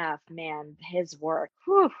sure enough, man, his work,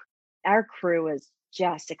 our crew was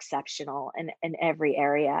just exceptional in every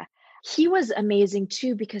area. He was amazing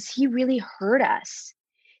too, because he really heard us.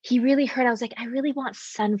 He really heard, I was like, I really want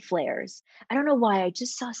sun flares. I don't know why, I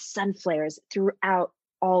just saw sun flares throughout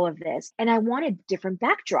all of this. And I wanted different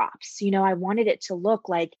backdrops. I wanted it to look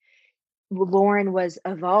like Lauren was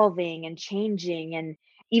evolving and changing and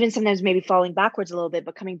even sometimes maybe falling backwards a little bit,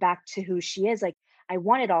 but coming back to who she is. Like, I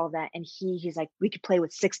wanted all of that. And he's like, we could play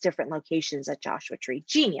with 6 different locations at Joshua Tree.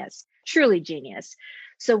 Genius, truly genius.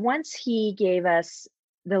 So once he gave us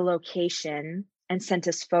the location and sent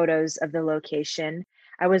us photos of the location,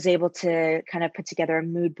 I was able to kind of put together a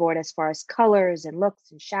mood board as far as colors and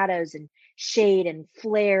looks and shadows and shade and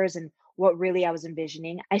flares and what really I was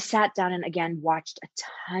envisioning. I sat down and again watched a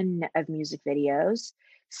ton of music videos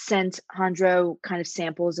sent Hondro kind of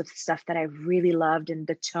samples of stuff that I really loved and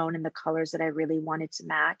the tone and the colors that I really wanted to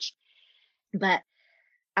match. But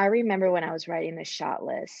I remember when I was writing the shot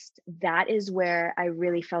list, that is where I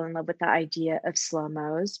really fell in love with the idea of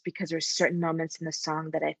slow-mos because there's certain moments in the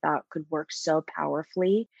song that I thought could work so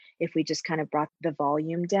powerfully if we just kind of brought the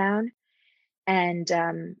volume down. And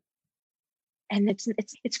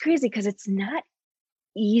it's crazy because it's not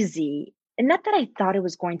easy. And not that I thought it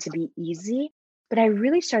was going to be easy, but I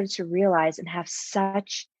really started to realize and have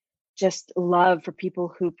such just love for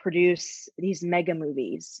people who produce these mega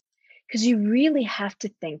movies because you really have to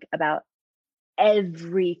think about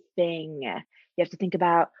everything. You have to think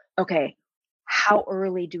about, okay, how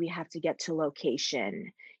early do we have to get to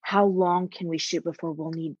location? How long can we shoot before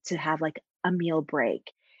we'll need to have like a meal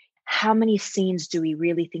break? How many scenes do we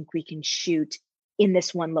really think we can shoot in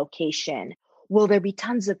this one location? Will there be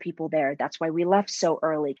tons of people there? That's why we left so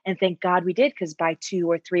early. And thank God we did, because by 2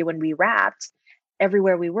 or 3, when we wrapped,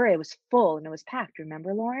 everywhere we were, it was full and it was packed.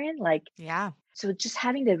 Remember, Lauren? Like, Yeah. so just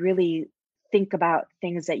having to really think about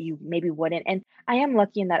things that you maybe wouldn't. And I am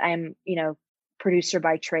lucky in that I'm, producer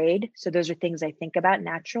by trade. So those are things I think about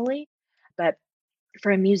naturally. But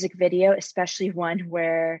for a music video, especially one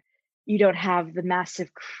where you don't have the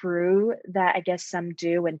massive crew that I guess some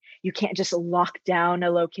do, and you can't just lock down a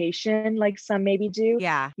location like some maybe do.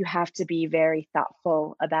 Yeah. You have to be very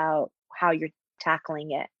thoughtful about how you're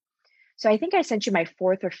tackling it. So I think I sent you my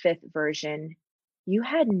fourth or fifth version. You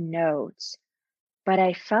had notes, but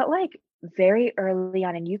I felt like very early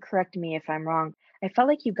on, and you correct me if I'm wrong, I felt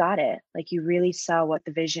like you got it. Like you really saw what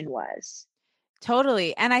the vision was.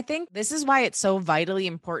 Totally. And I think this is why it's so vitally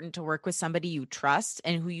important to work with somebody you trust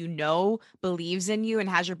and who you know believes in you and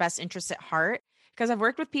has your best interests at heart. Because I've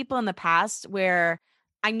worked with people in the past where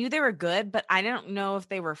I knew they were good, but I don't know if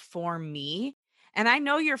they were for me. And I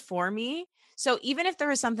know you're for me. So even if there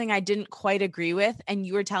was something I didn't quite agree with and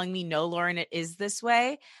you were telling me, no, Lauren, it is this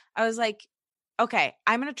way, I was like, okay,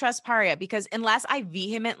 I'm going to trust Paria because unless I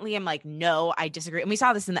vehemently am like, no, I disagree. And we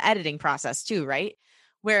saw this in the editing process too, right?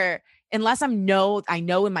 Where unless I know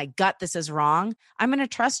in my gut this is wrong, I'm going to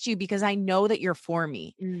trust you because I know that you're for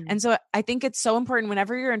me. Mm, And so I think it's so important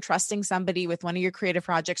whenever you're entrusting somebody with one of your creative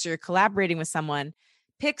projects or you're collaborating with someone,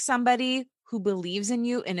 pick somebody who believes in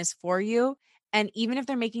you and is for you. And even if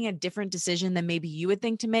they're making a different decision than maybe you would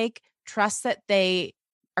think to make, trust that they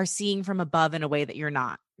are seeing from above in a way that you're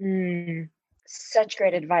not. mm. Such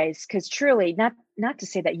great advice. Because truly, not to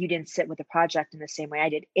say that you didn't sit with the project in the same way I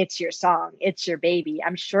did. It's your song. It's your baby.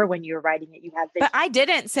 I'm sure when you were writing it, you had But vision. I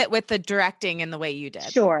didn't sit with the directing in the way you did.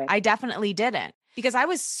 Sure. I definitely didn't because I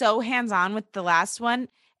was so hands-on with the last one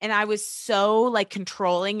and I was so like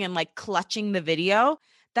controlling and like clutching the video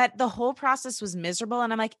that the whole process was miserable.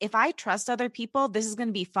 And I'm like, if I trust other people, this is going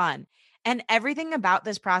to be fun. And everything about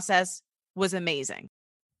this process was amazing.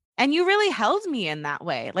 And you really held me in that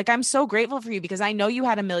way. Like, I'm so grateful for you because I know you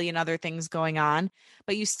had a million other things going on,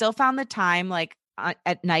 but you still found the time, like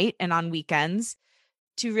at night and on weekends,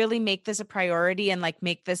 to really make this a priority and like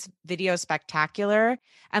make this video spectacular.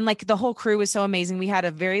 And like the whole crew was so amazing. We had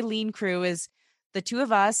a very lean crew, is the two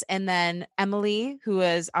of us, and then Emily, who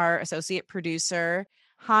is our associate producer,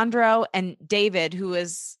 Hondro, and David, who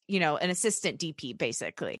is, an assistant DP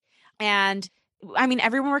basically. And I mean,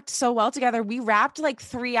 everyone worked so well together. We wrapped like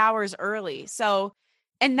 3 hours early. So,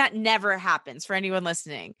 and that never happens for anyone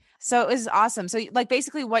listening. So it was awesome. So, like,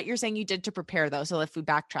 basically, what you're saying you did to prepare, though. So, if we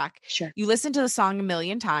backtrack, Sure. you listened to the song a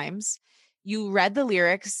million times, you read the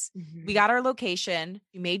lyrics, we Mhm. got our location,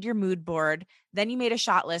 you made your mood board, then you made a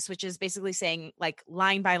shot list, which is basically saying, like,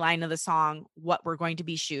 line by line of the song, what we're going to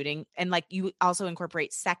be shooting. And, like, you also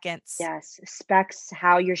incorporate seconds. Yes. Specs,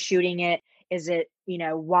 how you're shooting it. Is it,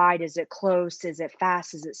 wide? Is it close? Is it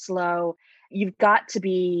fast? Is it slow? You've got to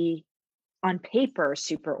be on paper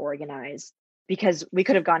super organized because we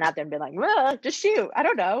could have gone out there and been like, well, just shoot. I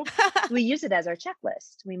don't know. We use it as our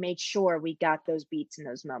checklist. We made sure we got those beats in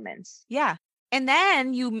those moments. Yeah. And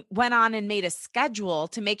then you went on and made a schedule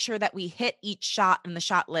to make sure that we hit each shot in the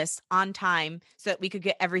shot list on time so that we could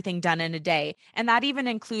get everything done in a day. And that even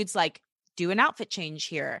includes like do an outfit change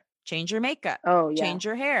here, change your makeup, Oh, yeah. change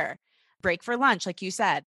your hair, break for lunch, like you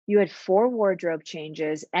said. You had 4 wardrobe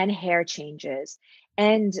changes and hair changes.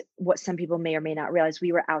 And what some people may or may not realize,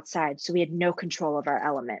 we were outside, so we had no control of our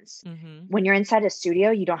elements. Mm-hmm. When you're inside a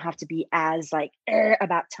studio, you don't have to be as like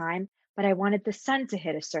about time, but I wanted the sun to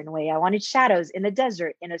hit a certain way. I wanted shadows in the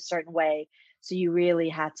desert in a certain way. So you really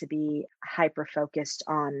had to be hyper focused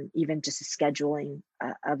on even just the scheduling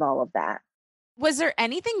of all of that. Was there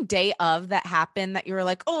anything day of that happened that you were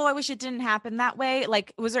like, oh, I wish it didn't happen that way?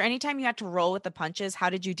 Like, was there any time you had to roll with the punches? How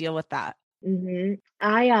did you deal with that?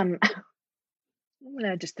 I I'm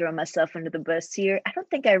gonna just throw myself under the bus here. I don't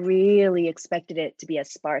think I really expected it to be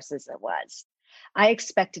as sparse as it was. I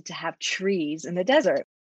expected to have trees in the desert.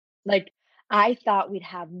 Like, I thought we'd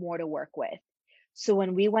have more to work with. So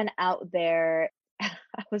when we went out there,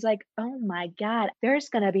 I was like, "Oh my god, there's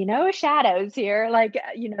gonna be no shadows here." Like,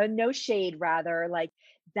 no shade rather, like,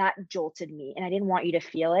 that jolted me, and I didn't want you to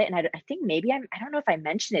feel it, and I think maybe I don't know if I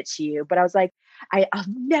mentioned it to you, but I was like, I'll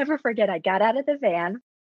never forget, I got out of the van,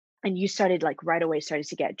 and you started, like, right away started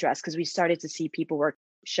to get dressed because we started to see people were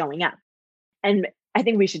showing up. And I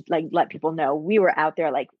think we should, like, let people know we were out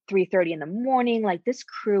there, like, 3:30 in the morning, like, this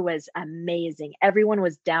crew was amazing. Everyone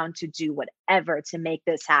was down to do whatever to make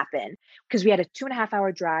this happen because we had a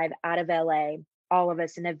 2.5-hour drive out of LA, all of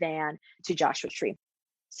us in a van to Joshua Tree.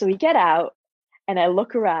 So we get out, and I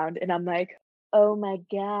look around, and I'm like, "Oh my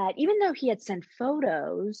god." Even though he had sent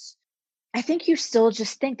photos, I think you still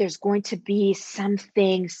just think there's going to be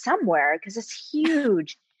something somewhere because it's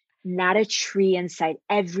huge. Not a tree in sight.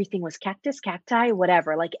 Everything was cactus, cacti,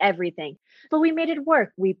 whatever, like everything. But we made it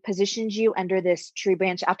work. We positioned you under this tree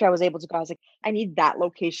branch. After I was able to go, I was like, I need that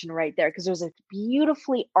location right there because there was a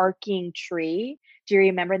beautifully arcing tree. Do you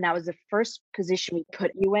remember? And that was the first position we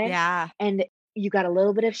put you in. Yeah. And you got a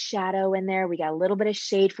little bit of shadow in there. We got a little bit of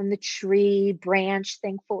shade from the tree branch,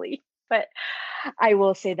 thankfully. But I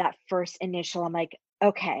will say that first initial, I'm like,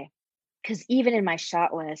 okay, because even in my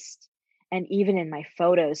shot list and even in my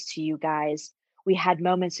photos to you guys, we had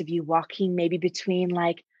moments of you walking maybe between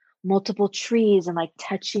like multiple trees and like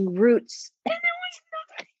touching roots.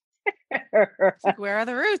 It's like, where are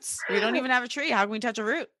the roots? We don't even have a tree. How can we touch a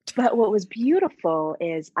root? But what was beautiful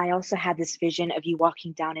is I also had this vision of you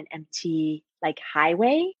walking down an empty like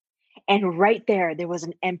highway. And right there, there was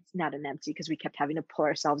an empty, not an empty, because we kept having to pull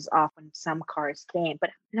ourselves off when some cars came.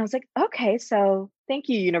 But and I was like, okay, so thank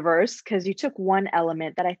you, universe, because you took one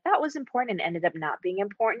element that I thought was important and ended up not being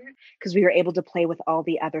important because we were able to play with all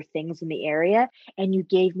the other things in the area. And you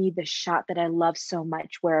gave me the shot that I love so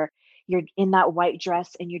much, where you're in that white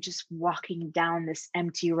dress and you're just walking down this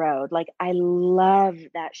empty road. Like I love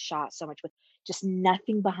that shot so much with just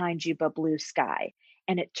nothing behind you but blue sky.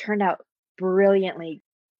 And it turned out brilliantly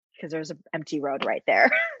because there's an empty road right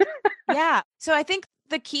there. Yeah. So I think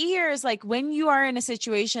the key here is like when you are in a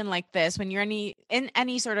situation like this, when you're in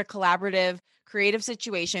any sort of collaborative, creative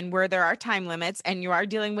situation where there are time limits and you are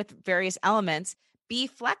dealing with various elements, be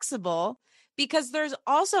flexible because there's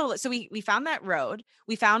also so we found that road.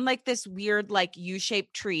 We found like this weird like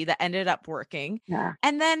U-shaped tree that ended up working. Yeah.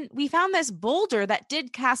 And then we found this boulder that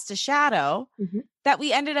did cast a shadow Mhm. that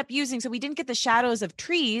we ended up using. So we didn't get the shadows of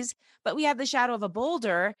trees, but we had the shadow of a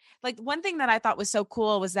boulder. Like one thing that I thought was so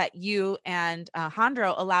cool was that you and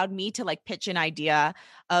Hondro allowed me to like pitch an idea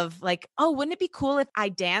of like, oh, wouldn't it be cool if I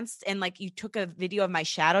danced and like you took a video of my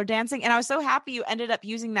shadow dancing? And I was so happy you ended up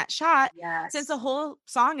using that shot since the Yes. whole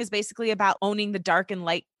song is basically about owning the dark and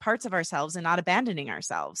light parts of ourselves and not abandoning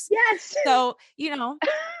ourselves. Yes. So,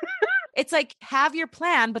 it's like have your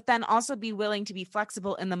plan, but then also be willing to be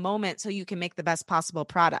flexible in the moment so you can make the best possible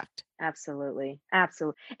product. Absolutely.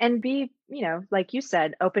 Absolutely. And be, like you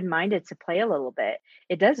said, open-minded to play a little bit.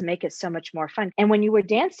 It does make it so much more fun. And when you were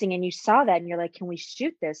dancing and you saw that and you're like, can we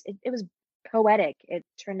shoot this? It was poetic. It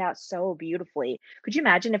turned out so beautifully. Could you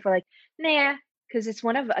imagine if we're like, nah, because it's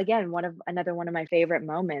another one of my favorite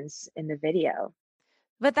moments in the video.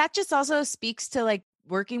 But that just also speaks to like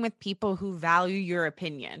working with people who value your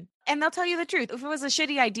opinion. And they'll tell you the truth. If it was a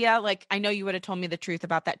shitty idea, like I know you would have told me the truth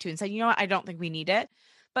about that too and said, you know what, I don't think we need it.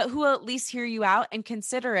 But who will at least hear you out and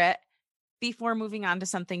consider it before moving on to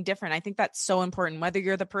something different. I think that's so important, whether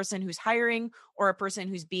you're the person who's hiring or a person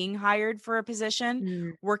who's being hired for a position,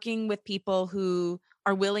 Mm, working with people who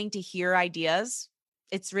are willing to hear ideas.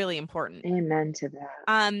 It's really important. amen to that.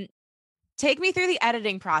 Um, Take me through the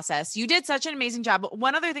editing process. You did such an amazing job. But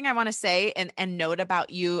one other thing I want to say and note about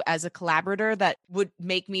you as a collaborator that would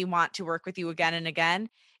make me want to work with you again and again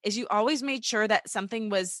is you always made sure that something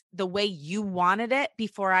was the way you wanted it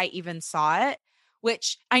before I even saw it,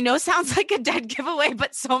 which I know sounds like a dead giveaway,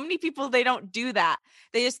 but so many people, they don't do that.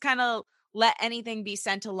 They just kind of let anything be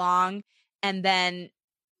sent along and then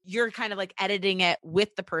you're kind of like editing it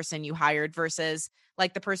with the person you hired versus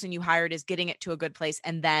like the person you hired is getting it to a good place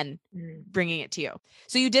and then Mm. bringing it to you.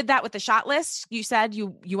 So you did that with the shot list. You said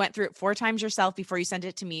you went through it 4 times yourself before you sent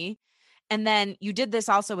it to me. And then you did this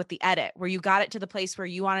also with the edit where you got it to the place where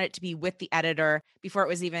you wanted it to be with the editor before it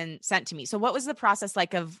was even sent to me. So what was the process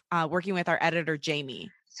like of working with our editor, Jamie?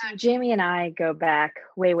 So Jamie and I go back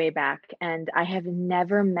way, way back, and I have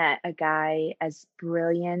never met a guy as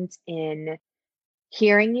brilliant in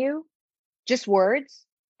hearing you, just words,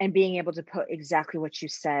 and being able to put exactly what you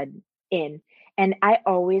said in. And I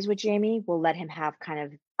always with Jamie will let him have kind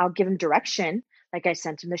of, I'll give him direction. Like I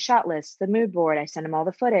sent him the shot list, the mood board, I sent him all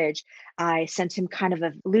the footage. I sent him kind of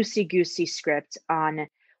a loosey goosey script on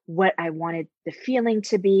what I wanted the feeling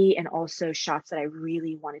to be, and also shots that I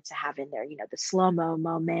really wanted to have in there, the slow mo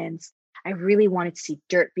moments. I really wanted to see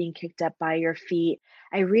dirt being kicked up by your feet.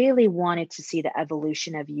 I really wanted to see the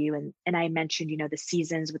evolution of you. And I mentioned, the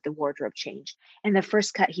seasons with the wardrobe change. And the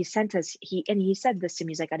first cut he sent us, he said this to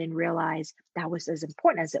me, he's like, I didn't realize that was as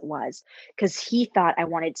important as it was, because he thought I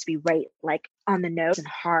wanted to be right, like on the nose and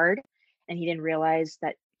hard. And he didn't realize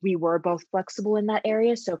that we were both flexible in that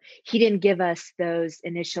area. So he didn't give us those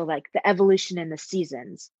initial, like the evolution in the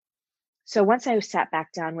seasons. So once I sat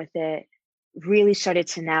back down with it, really started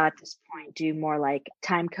to now at this point do more like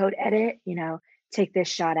time code edit, take this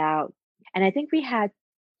shot out. And I think we had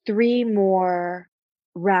 3 more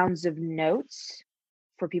rounds of notes.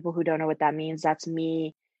 For people who don't know what that means, that's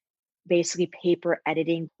me basically paper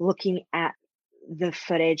editing, looking at the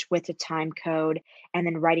footage with a time code, and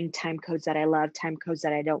then writing time codes that I love, time codes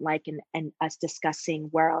that I don't like, and us discussing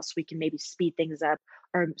where else we can maybe speed things up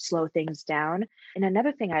or slow things down. And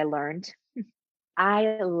another thing I learned,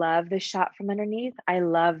 I love the shot from underneath. I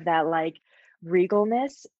love that like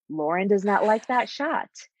regalness. Lauren does not like that shot,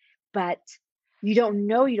 but you don't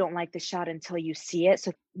know you don't like the shot until you see it.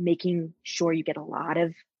 So making sure you get a lot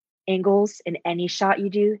of angles in any shot you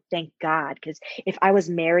do, thank God. Because if I was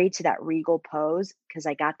married to that regal pose, because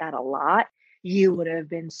I got that a lot, you would have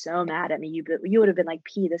been so mad at me. You would have been like,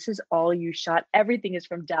 P, this is all you shot. Everything is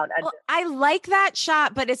from down under. Well, I like that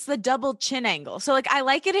shot, but it's the double chin angle. So like I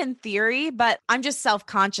like it in theory, but I'm just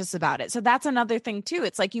self-conscious about it. So that's another thing too.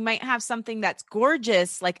 It's like you might have something that's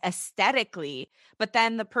gorgeous, like aesthetically, but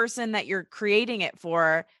then the person that you're creating it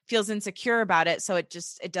for feels insecure about it. So it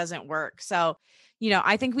doesn't work. So,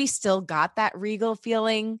 I think we still got that regal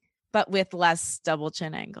feeling, but with less double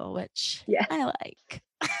chin angle, which Yeah. I like.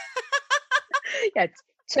 Yeah,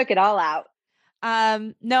 took it all out.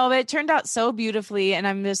 No, but it turned out so beautifully, and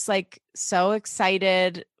I'm just like so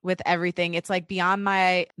excited with everything. It's like beyond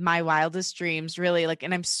my wildest dreams, really. Like,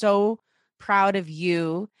 and I'm so proud of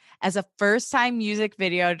you as a first-time music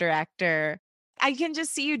video director. I can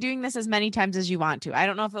just see you doing this as many times as you want to. I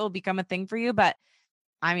don't know if it will become a thing for you, but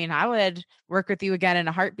I mean, I would work with you again in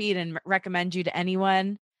a heartbeat and recommend you to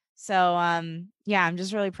anyone. So, yeah, I'm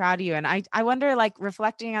just really proud of you. And I wonder, like,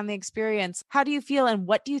 reflecting on the experience, how do you feel and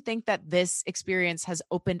what do you think that this experience has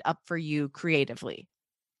opened up for you creatively?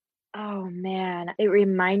 Oh man, it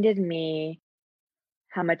reminded me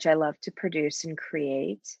how much I love to produce and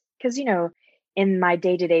create. Because, in my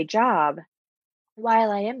day to day job,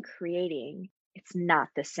 while I am creating, it's not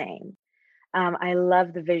the same. I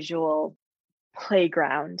love the visual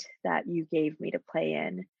playground that you gave me to play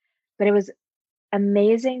in, but it was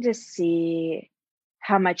amazing to see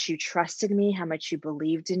how much you trusted me, how much you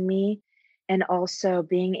believed in me, and also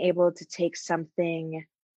being able to take something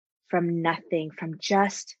from nothing, from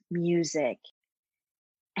just music,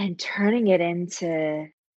 and turning it into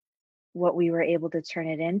what we were able to turn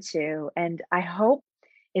it into. And I hope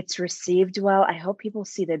it's received well. I hope people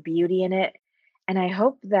see the beauty in it. And I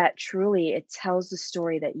hope that truly it tells the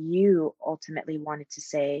story that you ultimately wanted to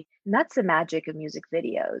say. And that's the magic of music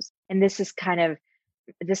videos. And this is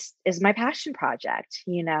my passion project,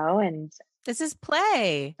 and This is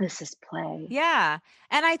play. this is play. Yeah.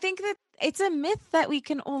 And I think that it's a myth that we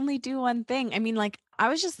can only do one thing. I mean, like, I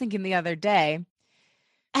was just thinking the other day,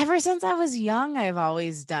 ever since I was young, I've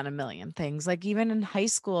always done a million things. Like, even in high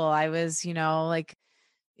school, I was, like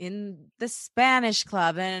in the Spanish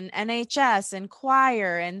club and NHS and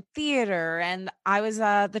choir and theater. And I was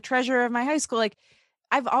the treasurer of my high school. Like,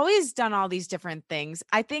 I've always done all these different things.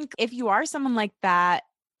 I think if you are someone like that,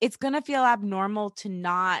 it's going to feel abnormal to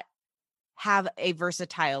not have a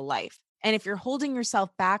versatile life. And if you're holding yourself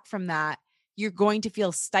back from that, you're going to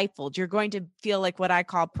feel stifled. You're going to feel like what I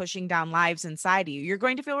call pushing down lives inside of you. You're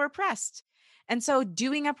going to feel repressed. And so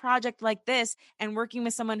doing a project like this and working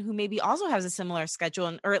with someone who maybe also has a similar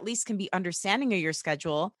schedule or at least can be understanding of your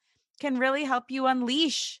schedule can really help you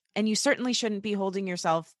unleash. And you certainly shouldn't be holding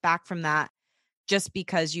yourself back from that just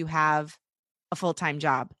because you have a full-time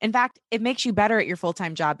job. In fact, it makes you better at your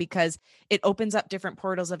full-time job because it opens up different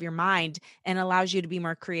portals of your mind and allows you to be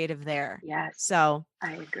more creative there. Yes, So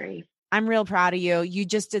I agree. I'm real proud of you. You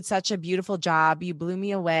just did such a beautiful job. You blew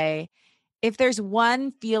me away. If there's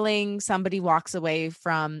one feeling somebody walks away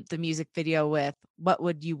from the music video with, what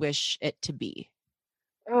would you wish it to be?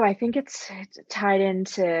 Oh, I think it's tied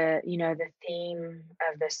into, the theme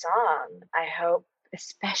of the song. I hope,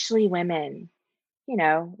 especially women,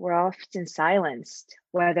 we're often silenced,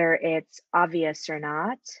 whether it's obvious or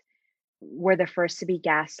not. We're the first to be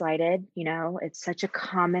gaslighted. It's such a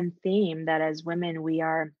common theme that as women, we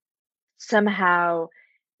are somehow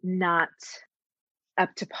not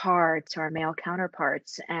up to par to our male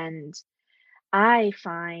counterparts. And I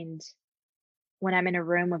find when I'm in a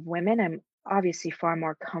room of women, I'm obviously far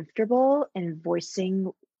more comfortable in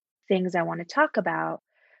voicing things I want to talk about.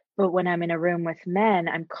 But when I'm in a room with men,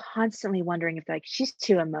 I'm constantly wondering if, like, she's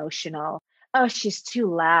too emotional. Oh, she's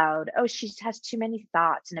too loud. Oh, she has too many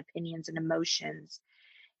thoughts and opinions and emotions.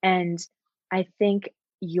 And I think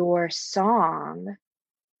your song,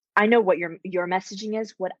 I know what your messaging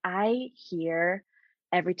is. What I hear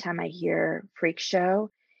every time I hear Freak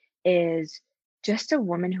Show is just a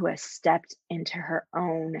woman who has stepped into her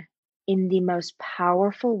own in the most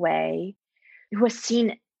powerful way, who has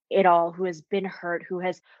seen it all, who has been hurt, who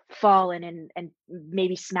has fallen and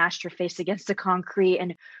maybe smashed her face against the concrete,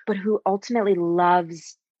 but who ultimately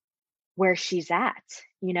loves where she's at,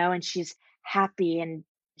 and she's happy, and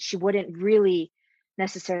she wouldn't really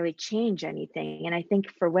necessarily change anything. And I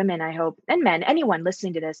think for women, I hope, and men, anyone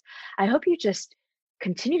listening to this, I hope you just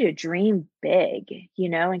continue to dream big,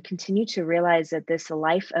 and continue to realize that this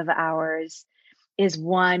life of ours is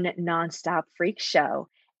one nonstop freak show,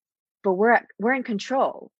 but we're in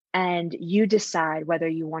control, and you decide whether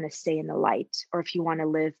you want to stay in the light or if you want to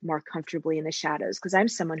live more comfortably in the shadows. Because I'm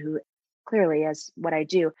someone who, clearly, as what I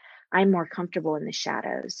do, I'm more comfortable in the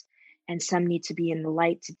shadows, and some need to be in the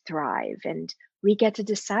light to thrive, and we get to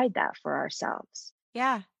decide that for ourselves.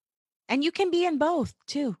 Yeah. And you can be in both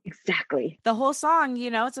too. Exactly. The whole song,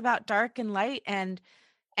 it's about dark and light and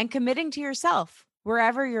committing to yourself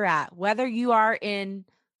wherever you're at, whether you are in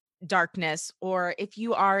darkness or if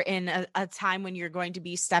you are in a time when you're going to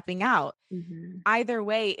be stepping out. Hmm. Either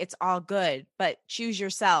way, it's all good, but choose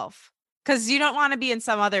yourself, because you don't want to be in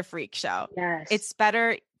some other freak show. Yes. It's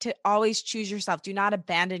better to always choose yourself. Do not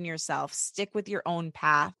abandon yourself. Stick with your own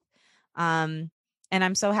path. And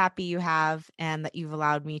I'm so happy you have, and that you've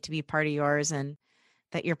allowed me to be part of yours and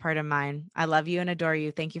that you're part of mine. I love you and adore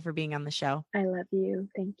you. Thank you for being on the show. I love you.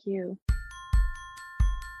 Thank you.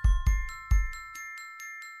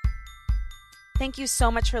 Thank you so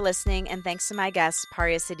much for listening, and thanks to my guest,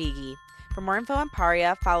 Paria Siddiqui. For more info on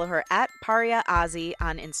Paria, follow her at Paria Azzi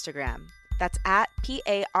on Instagram. That's at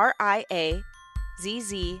PARIAZZI.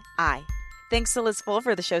 Thanks to Liz Full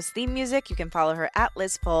for the show's theme music. You can follow her at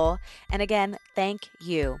Liz Full. And again, thank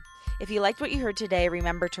you. If you liked what you heard today,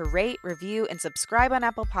 remember to rate, review, and subscribe on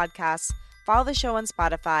Apple Podcasts. Follow the show on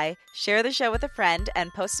Spotify, share the show with a friend,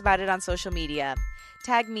 and post about it on social media.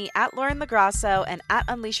 Tag me at Lauren LaGrasso and at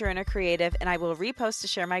Unleash Your Inner Creative, and I will repost to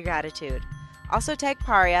share my gratitude. Also tag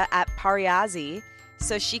Paria at Pariazzi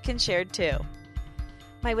so she can share too.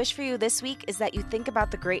 My wish for you this week is that you think about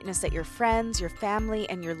the greatness that your friends, your family,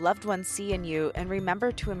 and your loved ones see in you, and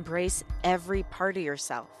remember to embrace every part of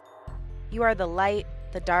yourself. You are the light,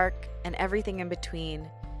 the dark, and everything in between,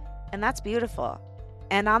 and that's beautiful.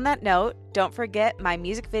 And on that note, don't forget my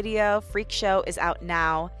music video, Freak Show, is out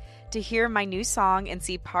now. To hear my new song and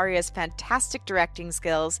see Paria's fantastic directing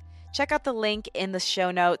skills, check out the link in the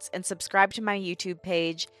show notes and subscribe to my YouTube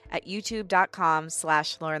page at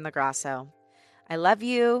youtube.com/Lauren LaGrasso. I love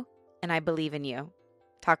you and I believe in you.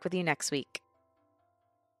 Talk with you next week.